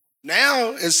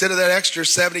 Now, instead of that extra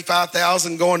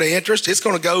 $75,000 going to interest, it's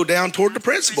going to go down toward the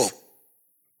principal.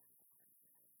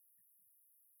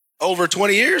 Over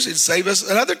 20 years, it'd save us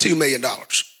another $2 million.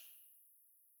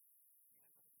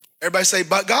 Everybody say,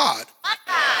 but God. But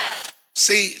God.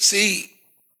 See,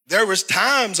 there was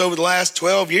times over the last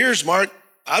 12 years, Mark,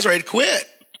 I was ready to quit.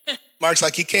 Mark's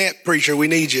like, you can't, preacher, we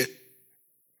need you.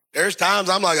 There's times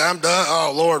I'm like, I'm done.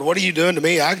 Oh, Lord, what are you doing to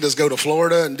me? I can just go to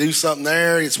Florida and do something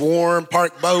there. It's warm,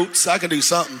 park boats. I can do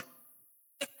something.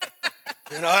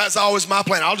 That's always my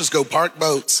plan. I'll just go park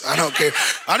boats. I don't care.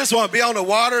 I just want to be on the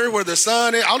water where the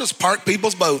sun is. I'll just park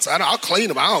people's boats. I'll clean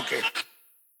them. I don't care.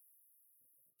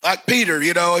 Like Peter,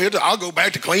 I'll go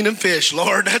back to cleaning fish,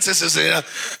 Lord. That's just it.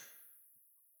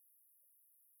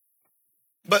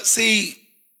 But see,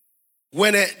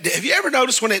 have you ever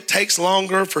noticed when it takes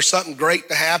longer for something great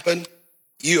to happen,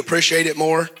 you appreciate it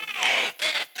more?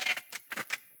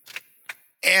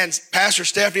 And Pastor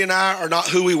Stephanie and I are not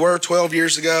who we were 12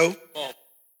 years ago.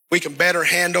 We can better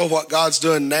handle what God's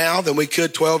doing now than we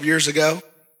could 12 years ago.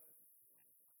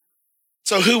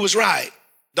 So who was right,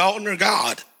 Dalton or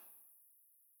God?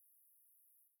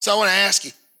 So I want to ask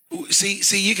you, See,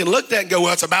 you can look at that and go,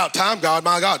 well, it's about time, God.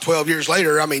 My God, 12 years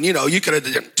later. I mean, you could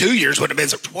have done 2 years would have been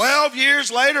so 12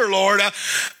 years later, Lord.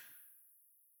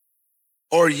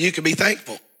 Or you could be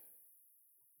thankful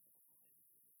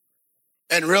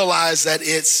and realize that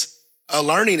it's a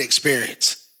learning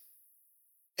experience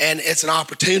and it's an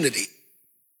opportunity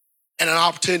and an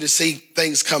opportunity to see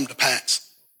things come to pass.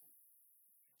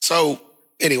 So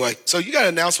anyway, so you got an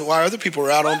announcement why other people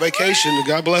are out on vacation, and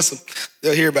God bless them.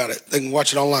 They'll hear about it. They can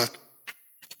watch it online.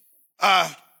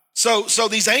 So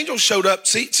these angels showed up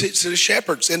to the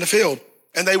shepherds in the field,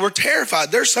 and they were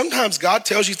terrified. There's sometimes God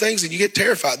tells you things and you get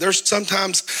terrified. There's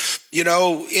sometimes,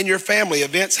 in your family,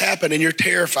 events happen and you're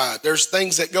terrified. There's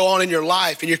things that go on in your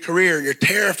life, in your career, and you're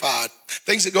terrified.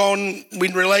 Things that go on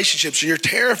in relationships and you're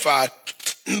terrified.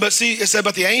 But see, it said,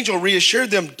 but the angel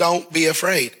reassured them, don't be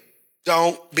afraid.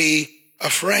 Don't be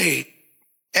afraid.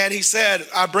 And he said,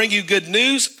 I bring you good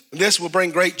news. This will bring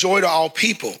great joy to all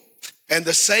people. And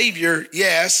the Savior,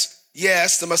 yes,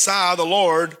 the Messiah, the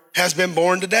Lord, has been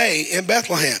born today in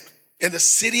Bethlehem, in the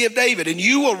city of David. And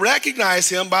you will recognize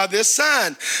him by this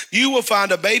sign. You will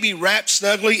find a baby wrapped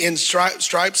snugly in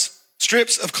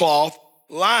strips of cloth,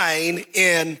 lying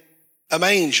in a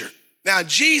manger. Now,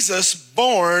 Jesus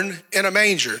born in a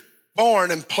manger, born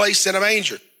and placed in a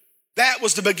manger. That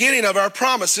was the beginning of our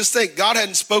promise. Just think, God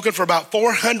hadn't spoken for about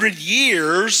 400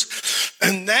 years,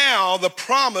 and now the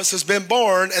promise has been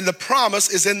born, and the promise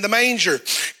is in the manger.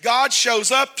 God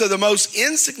shows up to the most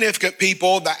insignificant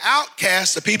people, the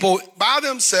outcasts, the people by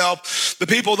themselves, the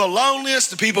people the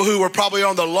loneliest, the people who were probably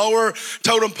on the lower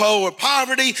totem pole of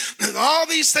poverty, all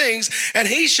these things, and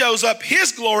he shows up,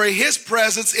 his glory, his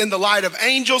presence in the light of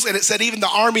angels, and it said even the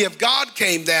army of God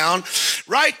came down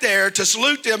right there to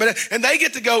salute them, and they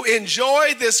get to go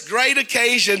enjoy this great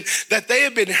occasion that they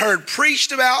have been heard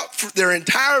preached about for their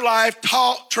entire life,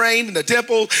 taught, trained in the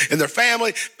temple, in their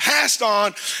family, passed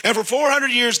on. And for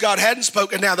 400 years, God hadn't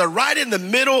spoken. Now they're right in the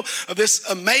middle of this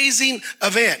amazing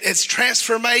event. It's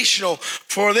transformational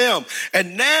for them.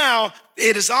 And now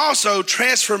it is also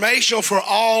transformational for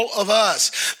all of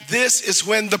us. This is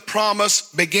when the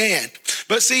promise began.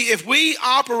 But see, if we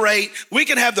operate, we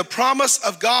can have the promise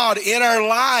of God in our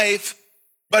life,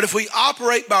 but if we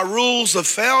operate by rules of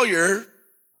failure,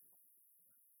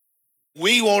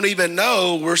 we won't even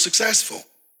know we're successful.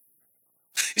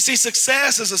 You see,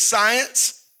 success is a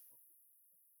science.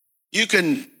 You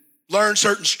can learn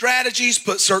certain strategies,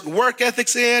 put certain work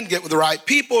ethics in, get with the right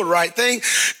people, the right thing.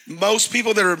 Most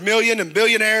people that are million and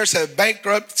billionaires have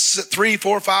bankrupted 3,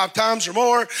 4, 5 times or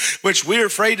more, which we're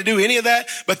afraid to do any of that,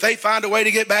 but they find a way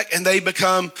to get back and they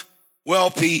become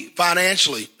wealthy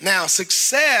financially. Now,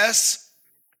 success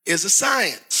is a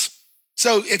science.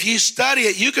 So if you study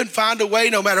it, you can find a way,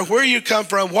 no matter where you come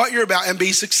from, what you're about, and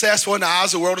be successful in the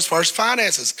eyes of the world as far as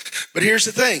finances. But here's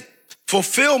the thing.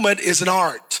 Fulfillment is an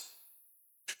art.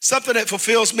 Something that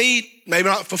fulfills me may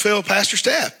not fulfill Pastor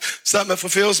Steph. Something that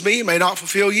fulfills me may not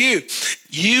fulfill you.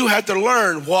 You have to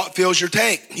learn what fills your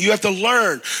tank. You have to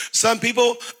learn. Some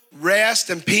people rest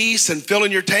and peace and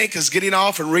filling your tank is getting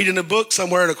off and reading a book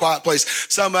somewhere in a quiet place.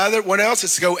 One else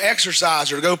is to go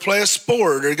exercise or to go play a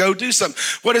sport or to go do something.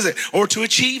 What is it? Or to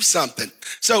achieve something.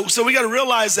 So we got to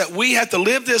realize that we have to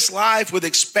live this life with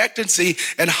expectancy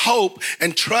and hope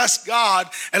and trust God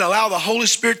and allow the Holy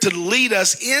Spirit to lead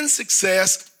us in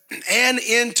success and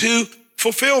into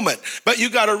fulfillment. But you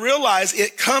got to realize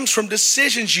it comes from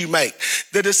decisions you make.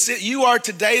 You are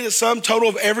today the sum total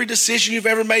of every decision you've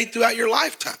ever made throughout your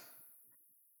lifetime.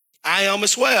 I am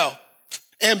as well.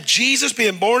 And Jesus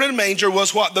being born in a manger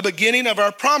was what? The beginning of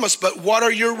our promise. But what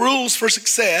are your rules for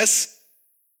success?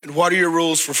 And what are your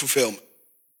rules for fulfillment?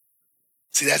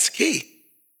 See, that's the key.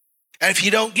 And if you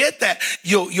don't get that,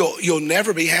 you'll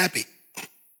never be happy.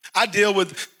 I deal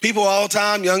with people all the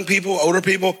time, young people, older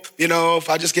people. If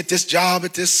I just get this job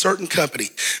at this certain company,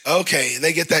 okay,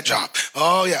 they get that job.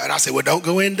 Oh yeah, and I say, well, don't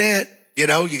go in debt.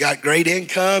 You got great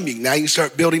income. Now you can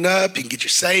start building up. You can get your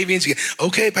savings.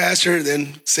 Okay, Pastor.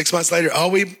 Then 6 months later,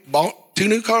 we bought 2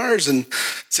 new cars, and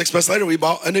 6 months later we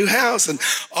bought a new house. And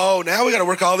now we got to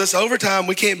work all this overtime.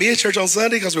 We can't be at church on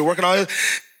Sunday because we're working all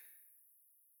this.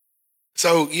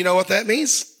 So you know what that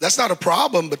means? That's not a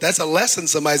problem, but that's a lesson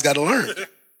somebody's got to learn.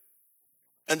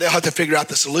 And they'll have to figure out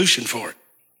the solution for it.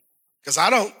 Because I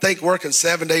don't think working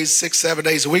 7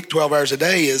 days a week, 12 hours a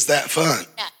day is that fun.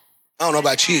 Yeah. I don't know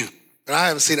about you, but I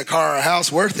haven't seen a car or a house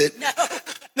worth it.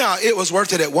 No, it was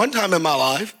worth it at one time in my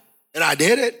life, and I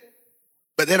did it.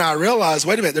 But then I realized,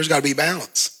 wait a minute, there's got to be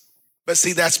balance. But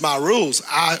see, that's my rules.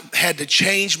 I had to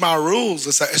change my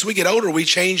rules. As we get older, we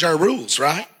change our rules,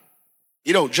 right?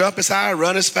 You don't jump as high,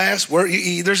 run as fast.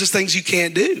 There's just things you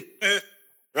can't do.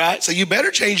 right? So you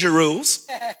better change your rules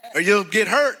or you'll get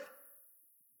hurt.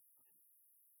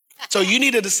 So you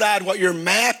need to decide what your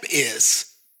map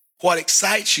is, what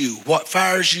excites you, what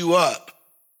fires you up,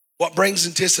 what brings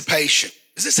anticipation.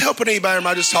 Is this helping anybody or am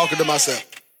I just talking to myself?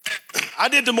 I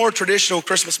did the more traditional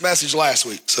Christmas message last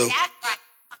week, so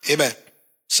amen.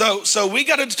 So we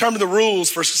got to determine the rules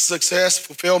for success,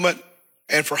 fulfillment,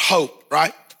 and for hope,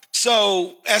 right?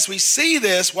 So as we see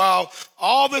this, while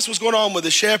all this was going on with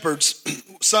the shepherds,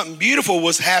 something beautiful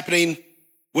was happening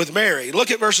with Mary.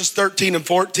 Look at verses 13 and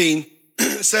 14.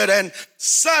 It said, and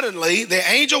suddenly the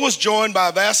angel was joined by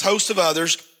a vast host of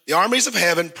others, the armies of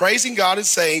heaven, praising God and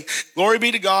saying, glory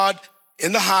be to God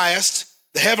in the highest,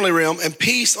 the heavenly realm, and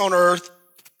peace on earth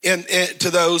to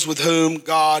those with whom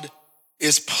God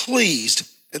is pleased.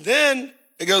 And then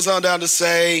it goes on down to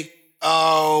say,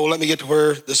 oh, let me get to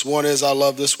where this one is. I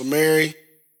love this one, Mary,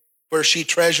 where she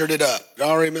treasured it up. I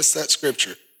already missed that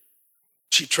scripture.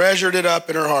 She treasured it up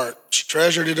in her heart. She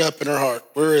treasured it up in her heart.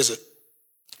 Where is it?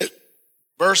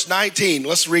 Verse 19,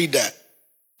 let's read that.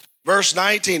 Verse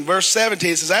 19, verse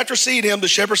 17, it says, after seeing him, the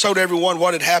shepherds told everyone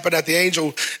what had happened. That the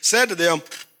angel said to them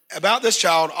about this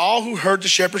child. All who heard the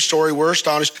shepherd's story were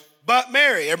astonished. But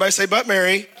Mary, everybody say, but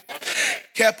Mary,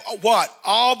 kept what?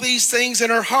 All these things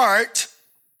in her heart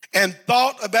and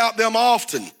thought about them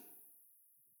often.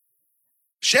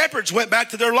 Shepherds went back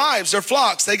to their lives, their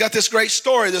flocks. They got this great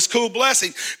story, this cool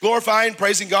blessing, glorifying,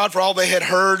 praising God for all they had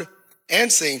heard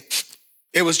and seen.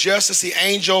 It was just as the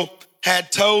angel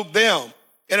had told them.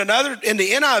 In the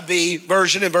NIV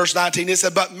version in verse 19, it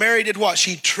said, but Mary did what?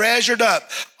 She treasured up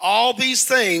all these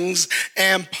things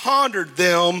and pondered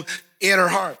them in her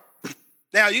heart.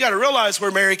 Now, you got to realize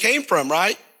where Mary came from,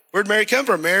 right? Where'd Mary come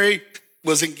from? Mary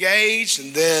was engaged,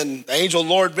 and then the angel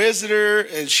Lord visited her,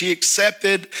 and she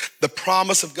accepted the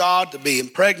promise of God to be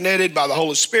impregnated by the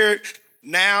Holy Spirit.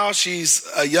 Now she's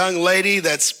a young lady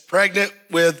that's pregnant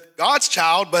with God's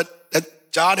child, but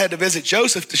God had to visit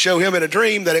Joseph to show him in a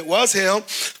dream that it was him.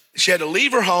 She had to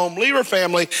leave her home, leave her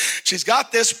family. She's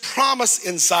got this promise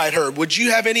inside her. Would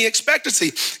you have any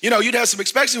expectancy? You know, you'd have some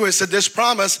expectancy when it said this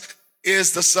promise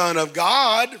is the Son of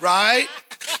God, right?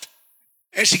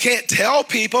 And she can't tell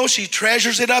people. She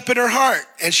treasures it up in her heart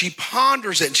and she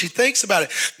ponders it and she thinks about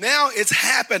it. Now it's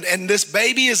happened and this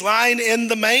baby is lying in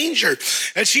the manger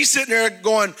and she's sitting there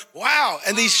going, wow.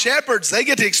 And these shepherds, they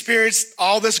get to experience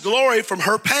all this glory from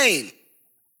her pain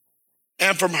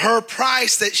and from her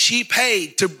price that she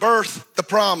paid to birth the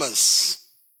promise.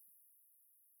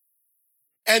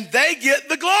 And they get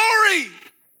the glory.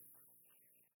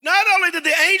 Not only did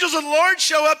the angels of the Lord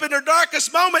show up in their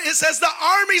darkest moment, it says the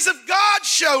armies of God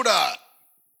showed up.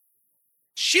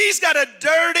 She's got a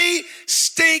dirty,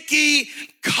 stinky,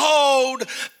 cold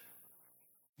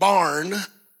barn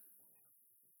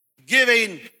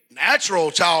giving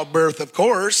natural childbirth, of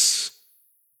course,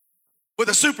 with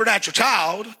a supernatural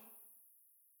child,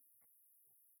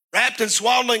 wrapped in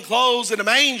swaddling clothes in a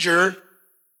manger.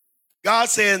 God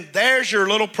saying, there's your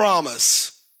little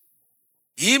promise.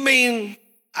 You mean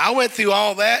I went through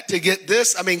all that to get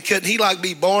this? I mean, couldn't he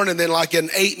be born and then in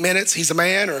 8 minutes he's a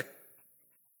man?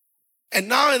 And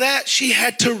not only that, she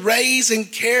had to raise and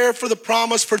care for the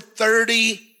promise for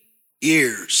 30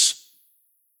 years.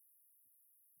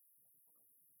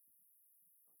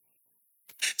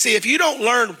 See, if you don't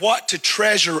learn what to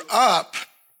treasure up,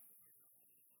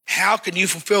 how can you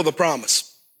fulfill the promise?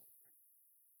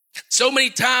 So many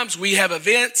times we have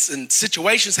events and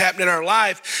situations happen in our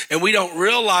life and we don't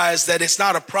realize that it's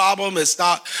not a problem. It's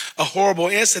not a horrible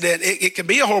incident. It can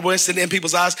be a horrible incident in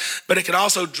people's eyes, but it can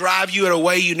also drive you in a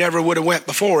way you never would have went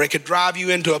before. It could drive you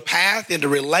into a path, into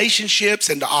relationships,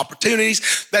 into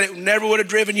opportunities that it never would have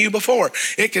driven you before.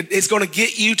 It's going to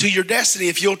get you to your destiny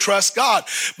if you'll trust God.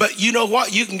 But you know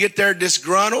what? You can get there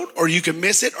disgruntled or you can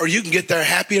miss it or you can get there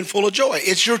happy and full of joy.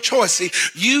 It's your choice. See,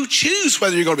 you choose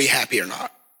whether you're going to be happy or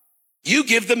not. You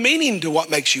give the meaning to what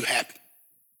makes you happy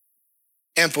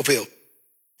and fulfilled.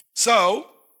 So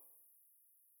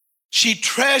she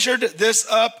treasured this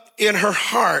up in her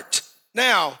heart.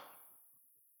 Now,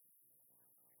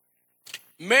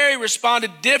 Mary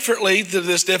responded differently to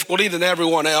this difficulty than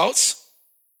everyone else.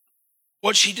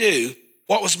 What'd she do?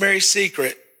 What was Mary's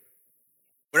secret?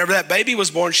 Whenever that baby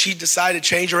was born, she decided to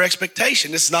change her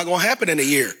expectation. This is not going to happen in a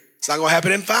year. It's not going to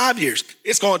happen in 5 years.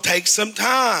 It's going to take some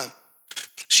time.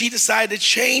 She decided to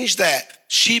change that.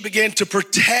 She began to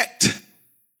protect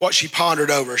what she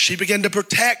pondered over. She began to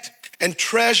protect and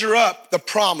treasure up the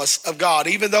promise of God,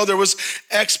 even though there was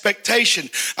expectation.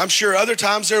 I'm sure other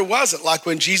times there wasn't, like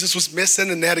when Jesus was missing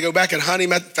and they had to go back and hunt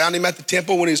him, found him at the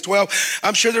temple when he was 12.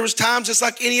 I'm sure there was times just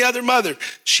like any other mother.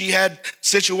 She had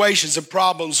situations and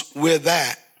problems with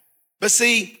that. But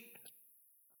see,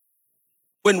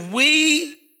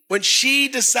 when she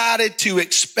decided to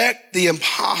expect the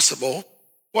impossible,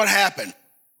 what happened?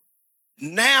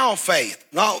 Now faith,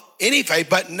 not any faith,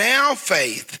 but now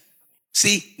faith.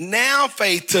 See, now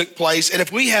faith took place. And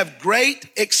if we have great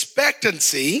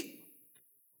expectancy,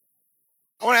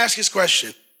 I want to ask you this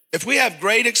question. If we have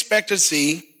great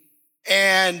expectancy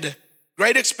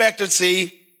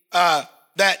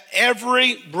that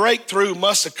every breakthrough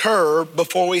must occur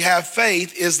before we have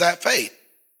faith, is that faith?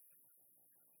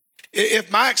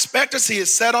 If my expectancy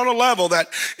is set on a level that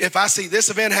if I see this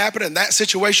event happen and that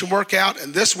situation work out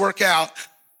and this work out,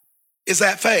 is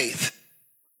that faith?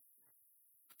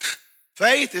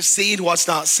 Faith is seeing what's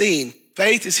not seen.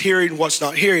 Faith is hearing what's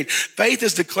not hearing. Faith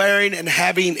is declaring and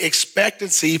having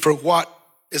expectancy for what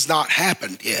has not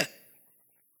happened yet.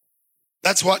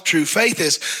 That's what true faith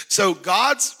is. So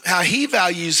how he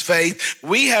values faith,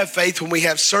 we have faith when we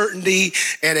have certainty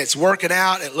and it's working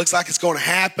out, it looks like it's going to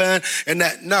happen, and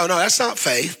no, that's not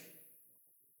faith.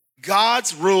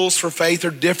 God's rules for faith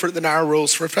are different than our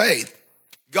rules for faith.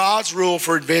 God's rule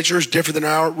for adventure is different than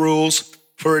our rules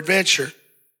for adventure.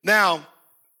 Now,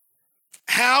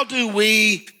 how do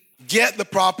we get the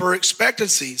proper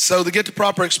expectancy? So to get the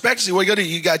proper expectancy, what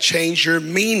you got to change your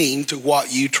meaning to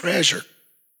what you treasure.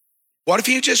 What if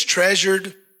you just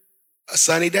treasured a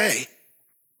sunny day?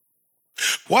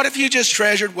 What if you just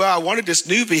treasured, well, I wanted this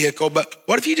new vehicle, but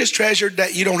what if you just treasured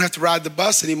that you don't have to ride the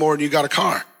bus anymore and you got a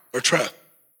car or truck?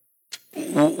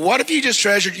 What if you just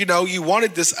treasured, you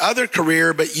wanted this other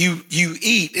career, but you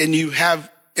eat and you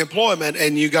have employment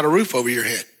and you got a roof over your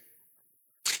head?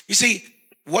 You see,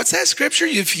 what's that scripture?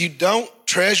 If you don't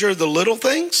treasure the little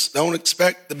things, don't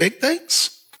expect the big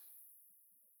things.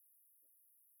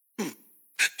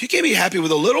 If you can't be happy with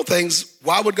the little things,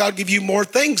 why would God give you more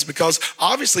things? Because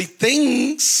obviously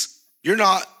you're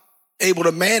not able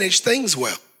to manage things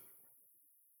well.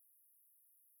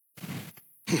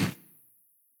 I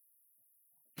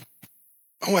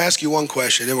want to ask you one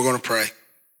question, then we're going to pray.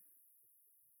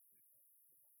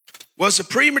 Was the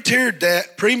premature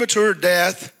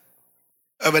death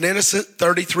of an innocent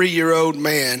 33-year-old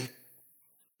man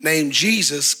named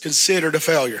Jesus considered a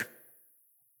failure?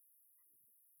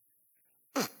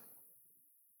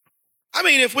 I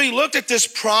mean, if we looked at this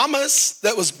promise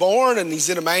that was born and he's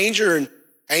in a manger and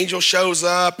angel shows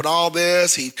up and all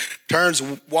this, he turns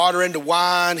water into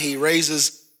wine, he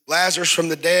raises Lazarus from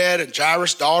the dead and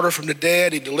Jairus' daughter from the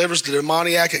dead, he delivers the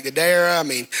demoniac at Gadara. I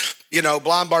mean,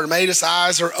 blind Bartimaeus'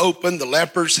 eyes are open, the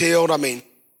leper's healed. I mean,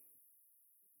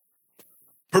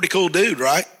 pretty cool dude,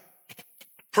 right?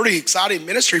 Pretty exciting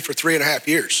ministry for 3.5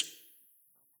 years.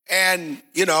 And,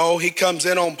 he comes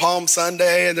in on Palm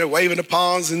Sunday and they're waving the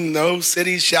palms in those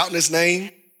cities shouting his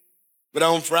name. But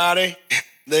on Friday,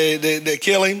 they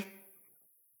kill him.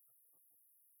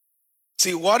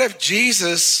 See, what if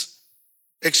Jesus'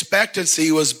 expectancy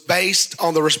was based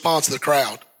on the response of the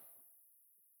crowd?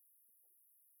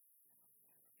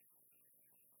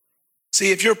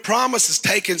 See, if your promise is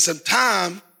taking some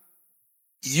time,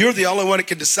 you're the only one that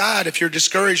can decide if you're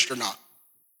discouraged or not.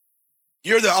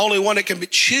 You're the only one that can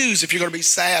choose if you're going to be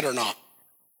sad or not.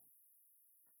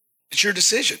 It's your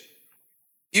decision.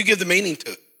 You give the meaning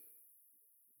to it.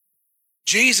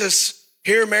 Jesus,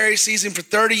 here Mary sees him for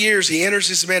 30 years. He enters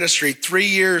his ministry,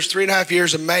 3.5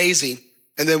 years, amazing.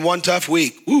 And then one tough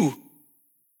week.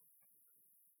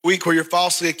 Week where you're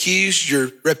falsely accused, your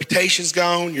reputation's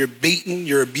gone, you're beaten,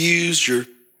 you're abused, you're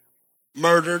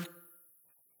murdered,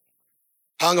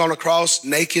 hung on a cross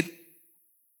naked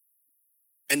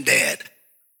and dead.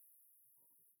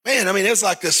 Man, I mean, it was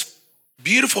like this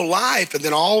beautiful life, and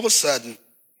then all of a sudden,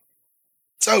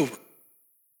 it's over.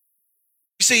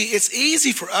 You see, it's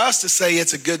easy for us to say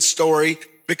it's a good story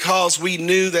because we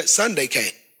knew that Sunday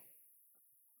came.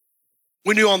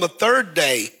 We knew on the third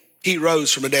day he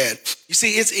rose from the dead. You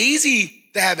see, it's easy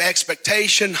to have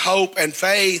expectation, hope, and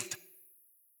faith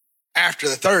after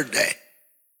the third day.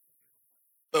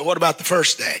 But what about the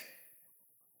first day?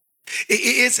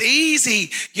 It's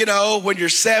easy, when you're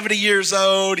 70 years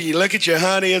old, you look at your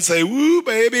honey and say, woo,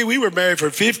 baby, we were married for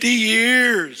 50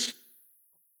 years.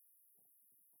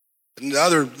 And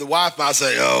the wife might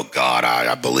say, oh, God,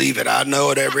 I believe it. I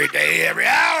know it every day, every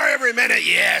hour, every minute,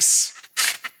 yes.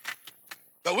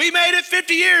 But we made it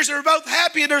 50 years. They're both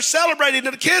happy and they're celebrating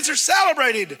and the kids are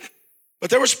celebrating. But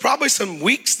there was probably some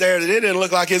weeks there that it didn't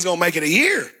look like it was going to make it a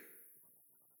year.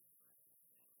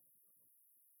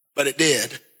 But it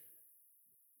did.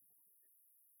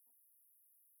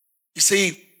 You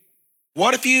see,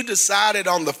 what if you decided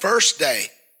on the first day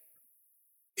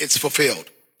it's fulfilled?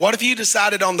 What if you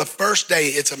decided on the first day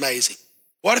it's amazing?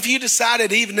 What if you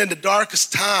decided even in the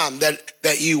darkest time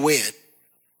that you win?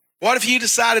 What if you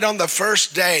decided on the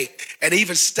first day and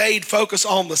even stayed focused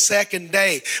on the second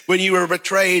day when you were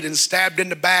betrayed and stabbed in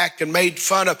the back and made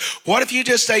fun of? What if you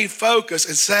just stayed focused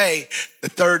and say, the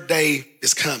third day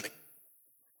is coming?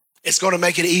 It's going to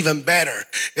make it even better.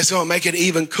 It's going to make it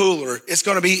even cooler. It's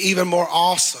going to be even more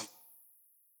awesome.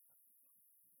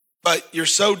 But you're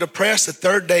so depressed, the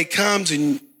third day comes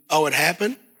and, oh, it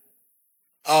happened?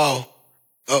 Oh,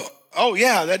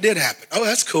 yeah, that did happen. Oh,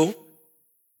 that's cool.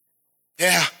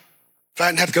 Yeah. If I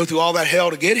didn't have to go through all that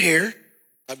hell to get here,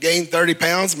 I've gained 30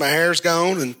 pounds, my hair's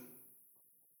gone, and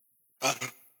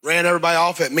ran everybody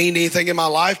off that mean anything in my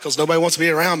life because nobody wants to be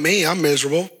around me. I'm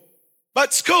miserable. But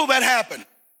it's cool that happened.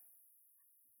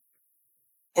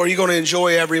 Or are you going to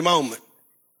enjoy every moment?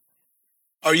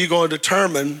 Are you going to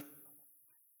determine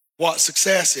what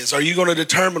success is? Are you going to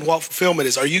determine what fulfillment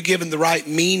is? Are you giving the right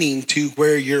meaning to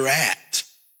where you're at?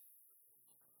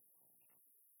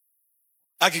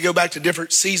 I could go back to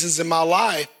different seasons in my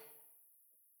life.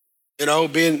 You know,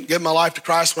 giving my life to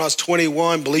Christ when I was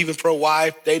 21, believing for a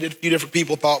wife, dated a few different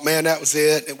people, thought, man, that was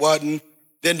it. It wasn't.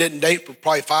 Then didn't date for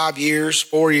probably 5 years,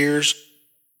 4 years.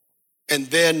 And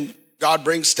then God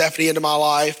brings Stephanie into my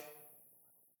life.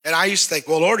 And I used to think,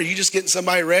 well, Lord, are you just getting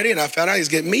somebody ready? And I found out he's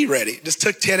getting me ready. It just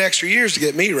took 10 extra years to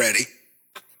get me ready.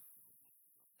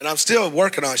 And I'm still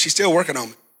working on it. She's still working on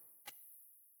me.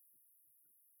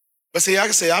 But see, I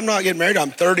can say I'm not getting married.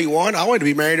 I'm 31. I wanted to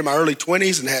be married in my early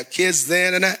 20s and have kids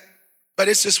then and that. But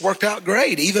it's just worked out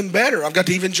great, even better. I've got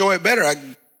to even enjoy it better.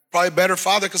 I'm probably a better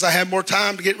father because I had more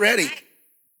time to get ready.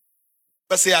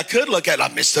 But see, I could look at it.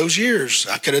 I missed those years.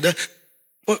 I could have done.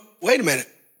 Well, wait a minute.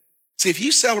 See, if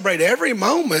you celebrate every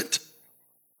moment,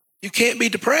 you can't be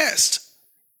depressed.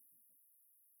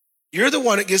 You're the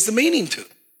one that gives the meaning to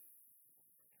it.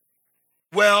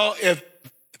 Well, if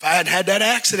I had had that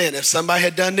accident, if somebody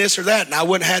had done this or that, and I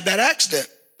wouldn't have had that accident,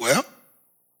 well,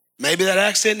 maybe that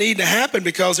accident needed to happen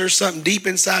because there's something deep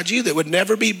inside you that would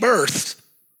never be birthed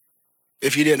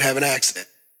if you didn't have an accident.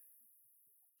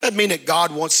 Doesn't mean that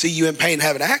God wants to see you in pain and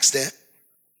have an accident,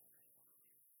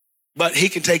 but he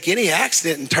can take any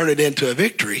accident and turn it into a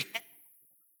victory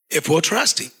if we'll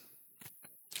trust him.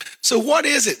 So what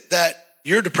is it that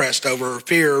you're depressed over, or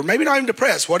fear, or maybe not even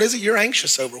depressed? What is it you're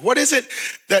anxious over? What is it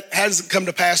that hasn't come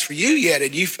to pass for you yet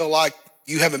and you feel like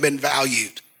you haven't been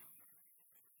valued?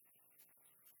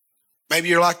 Maybe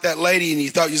you're like that lady and you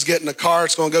thought you was getting a car,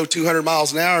 it's going to go 200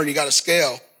 miles an hour and you got a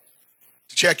scale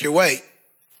to check your weight.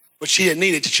 But she didn't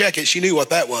need it to check it. She knew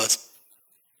what that was.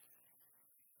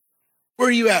 Where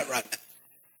are you at right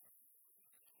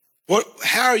now?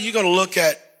 How are you going to look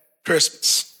at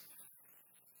Christmas?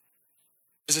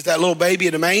 Is it that little baby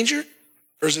in the manger?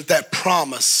 Or is it that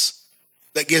promise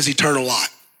that gives eternal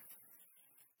life?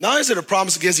 Not only is it a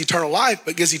promise that gives eternal life,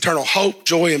 but gives eternal hope,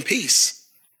 joy, and peace,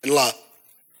 and love.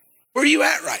 Where are you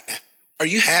at right now? Are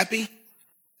you happy?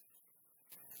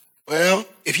 Well,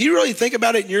 if you really think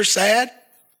about it and you're sad,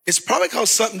 it's probably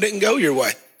because something didn't go your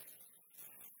way.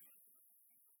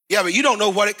 Yeah, but you don't know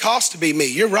what it costs to be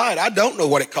me. You're right, I don't know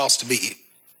what it costs to be you.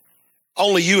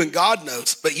 Only you and God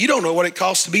knows, but you don't know what it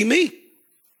costs to be me.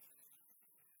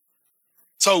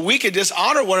 So we could just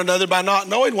honor one another by not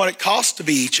knowing what it costs to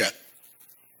be each other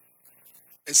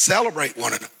and celebrate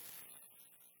one another.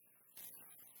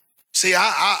 See,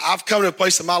 I've come to a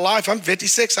place in my life, I'm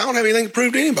 56, I don't have anything to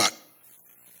prove to anybody.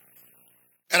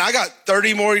 And I got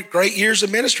 30 more great years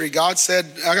of ministry. God said,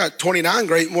 I got 29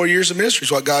 great more years of ministry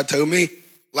is what God told me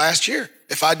last year.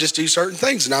 If I just do certain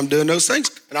things, and I'm doing those things,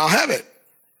 and I'll have it.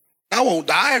 I won't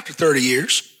die after 30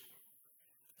 years.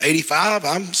 85,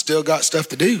 I'm still got stuff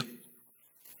to do.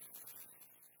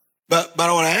 But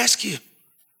I want to ask you,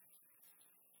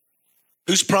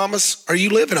 whose promise are you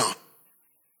living on?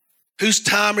 Whose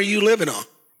time are you living on?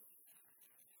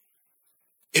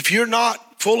 If you're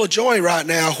not full of joy right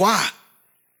now, why?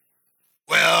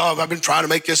 Well, I've been trying to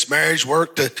make this marriage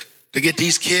work to get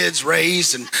these kids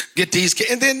raised and get these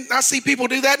kids. And then I see people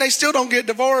do that and they still don't get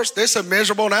divorced. They're so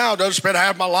miserable now. Don't spend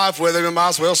half my life with her and might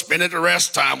as well spend it the rest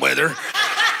of the time with her.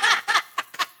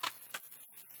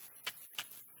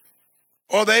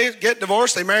 Or they get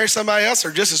divorced, they marry somebody else,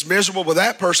 they're just as miserable with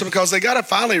that person because they got to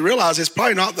finally realize it's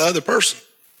probably not the other person.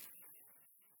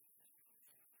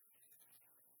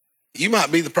 You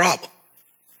might be the problem.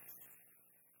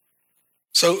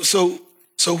 So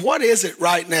what is it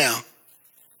right now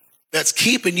that's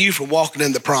keeping you from walking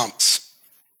in the promise?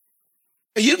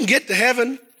 You can get to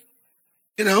heaven,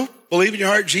 believe in your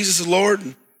heart Jesus is Lord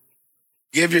and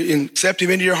and accept him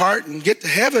into your heart and get to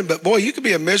heaven. But boy, you could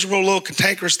be a miserable little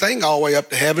cantankerous thing all the way up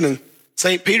to heaven. And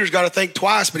St. Peter's got to think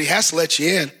twice, but he has to let you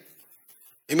in.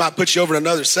 He might put you over in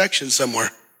another section somewhere.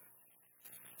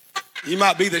 You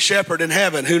might be the shepherd in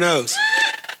heaven. Who knows?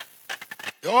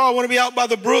 Oh, I want to be out by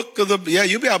the brook. Yeah,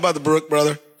 you'll be out by the brook,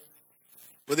 brother.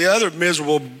 With the other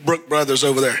miserable brook brothers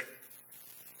over there.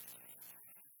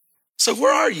 So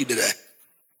where are you today?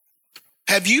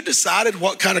 Have you decided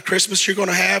what kind of Christmas you're going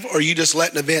to have, or are you just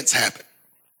letting events happen?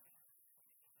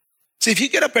 See, if you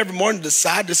get up every morning and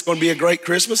decide this is going to be a great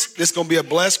Christmas, this is going to be a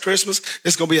blessed Christmas,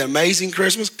 this is going to be an amazing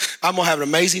Christmas, I'm going to have an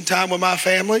amazing time with my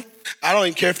family. I don't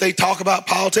even care if they talk about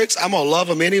politics. I'm going to love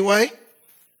them anyway.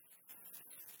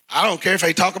 I don't care if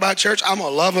they talk about church. I'm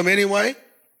going to love them anyway.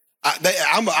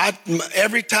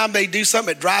 Every time they do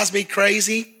something that drives me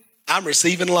crazy, I'm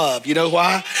receiving love. You know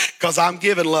why? Because I'm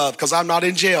giving love, because I'm not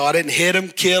in jail. I didn't hit them,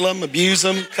 kill them, abuse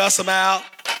them, cuss them out.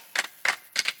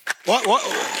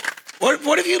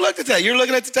 What if you looked at that? You're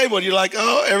looking at the table and you're like,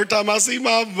 oh, every time I see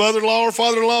my mother-in-law or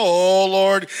father-in-law, oh,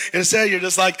 Lord. And instead, you're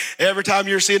just like, every time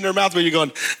you're seeing their mouth, you're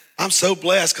going, I'm so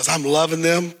blessed because I'm loving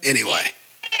them anyway.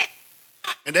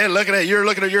 And then you're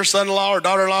looking at your son-in-law or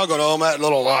daughter-in-law going, oh, that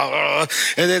little, and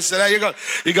then so now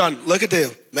you're going, look at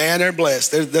them. Man, they're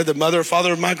blessed. They're the mother and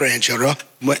father of my grandchildren.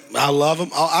 I love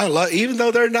them. Even though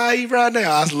they're naive right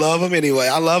now, I love them anyway.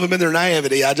 I love them in their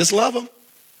naivety. I just love them.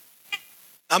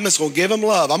 I'm just going to give them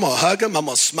love. I'm going to hug them. I'm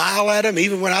going to smile at them.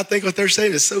 Even when I think what they're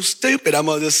saying is so stupid, I'm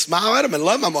going to just smile at them and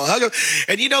love them. I'm going to hug them.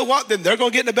 And you know what? Then they're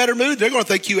going to get in a better mood. They're going to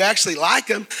think you actually like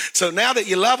them. So now that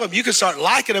you love them, you can start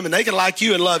liking them and they can like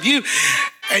you and love you.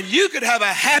 And you could have a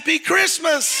happy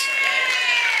Christmas.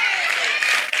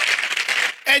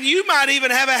 And you might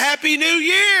even have a happy new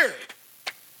year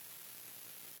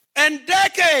and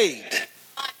decade.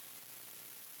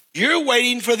 You're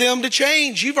waiting for them to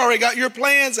change. You've already got your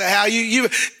plans of how you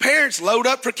parents load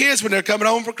up for kids when they're coming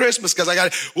home for Christmas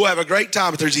because we'll have a great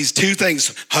time. But there's these two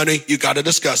things, honey, you got to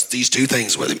discuss these two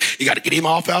things with him. You got to get him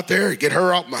off out there, get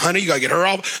her off. Honey, you got to get her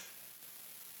off.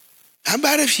 How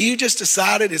about if you just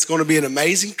decided it's going to be an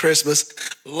amazing Christmas?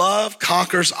 Love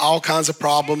conquers all kinds of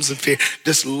problems and fear.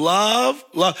 Just love.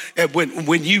 And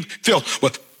when you feel,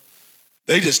 well,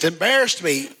 they just embarrassed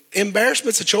me.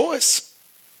 Embarrassment's a choice.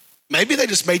 Maybe they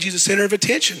just made you the center of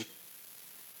attention.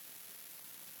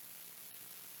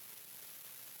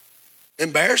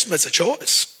 Embarrassment's a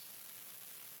choice.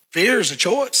 Fear is a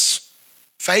choice.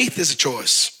 Faith is a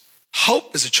choice.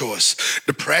 Hope is a choice.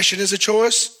 Depression is a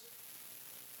choice.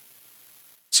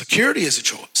 Security is a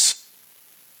choice.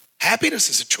 Happiness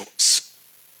is a choice.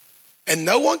 And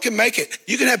no one can make it.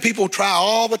 You can have people try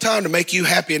all the time to make you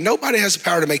happy, and nobody has the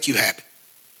power to make you happy.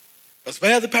 Because if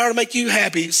they have the power to make you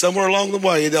happy, somewhere along the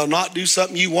way, they'll not do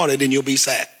something you wanted and you'll be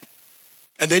sad.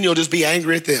 And then you'll just be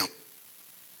angry at them.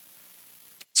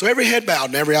 So every head bowed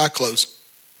and every eye closed.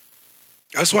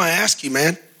 That's why I ask you,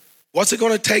 man, what's it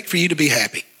going to take for you to be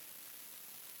happy?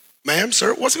 Ma'am,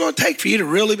 sir, what's it going to take for you to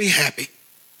really be happy?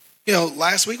 You know,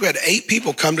 last week we had 8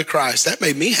 people come to Christ. That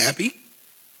made me happy.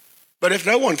 But if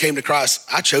no one came to Christ,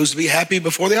 I chose to be happy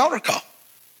before the altar call.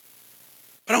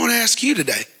 But I want to ask you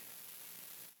today,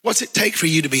 what's it take for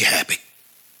you to be happy?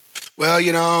 Well,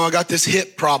 you know, I got this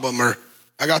hip problem, or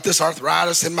I got this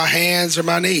arthritis in my hands or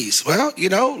my knees. Well, you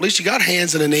know, at least you got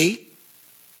hands and a knee,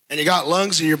 and you got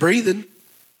lungs and you're breathing.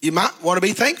 You might want to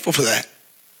be thankful for that.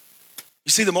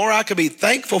 You see, the more I can be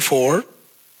thankful for,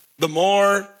 the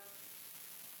more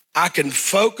I can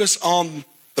focus on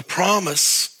the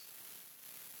promise,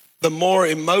 the more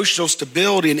emotional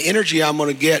stability and energy I'm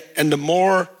going to get, and the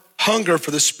more hunger for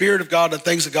the Spirit of God and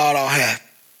things of God I'll have.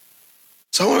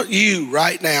 So I want you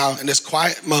right now in this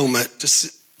quiet moment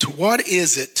to what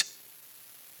is it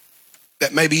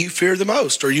that maybe you fear the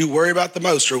most, or you worry about the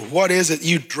most, or what is it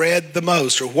you dread the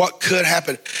most, or what could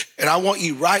happen? And I want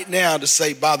you right now to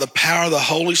say, by the power of the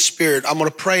Holy Spirit, I'm going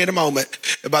to pray in a moment,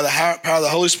 and by the power of the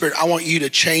Holy Spirit, I want you to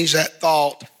change that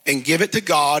thought and give it to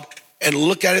God and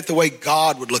look at it the way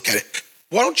God would look at it.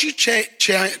 Why don't you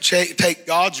take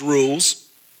God's rules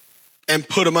and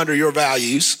put them under your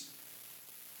values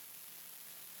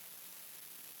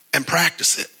and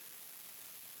practice it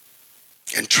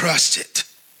and trust it?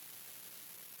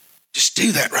 Just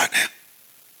do that right now.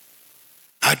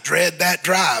 I dread that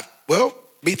drive. Well,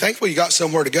 be thankful you got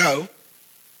somewhere to go.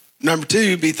 Number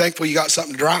 2, be thankful you got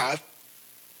something to drive.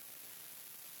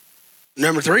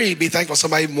 Number 3, be thankful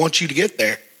somebody wants you to get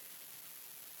there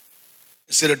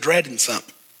instead of dreading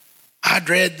something. I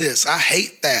dread this. I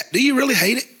hate that. Do you really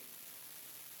hate it?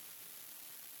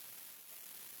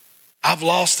 I've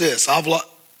lost this.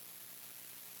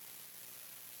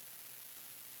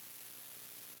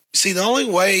 See, the only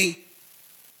way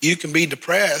you can be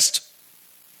depressed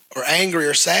or angry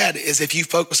or sad is if you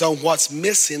focus on what's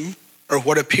missing or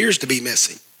what appears to be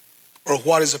missing. or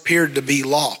what has appeared to be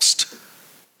lost.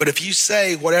 But if you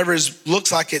say whatever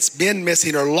looks like it's been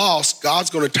missing or lost, God's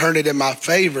going to turn it in my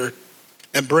favor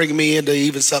and bring me into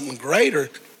even something greater,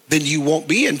 then you won't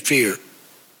be in fear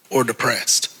or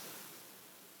depressed.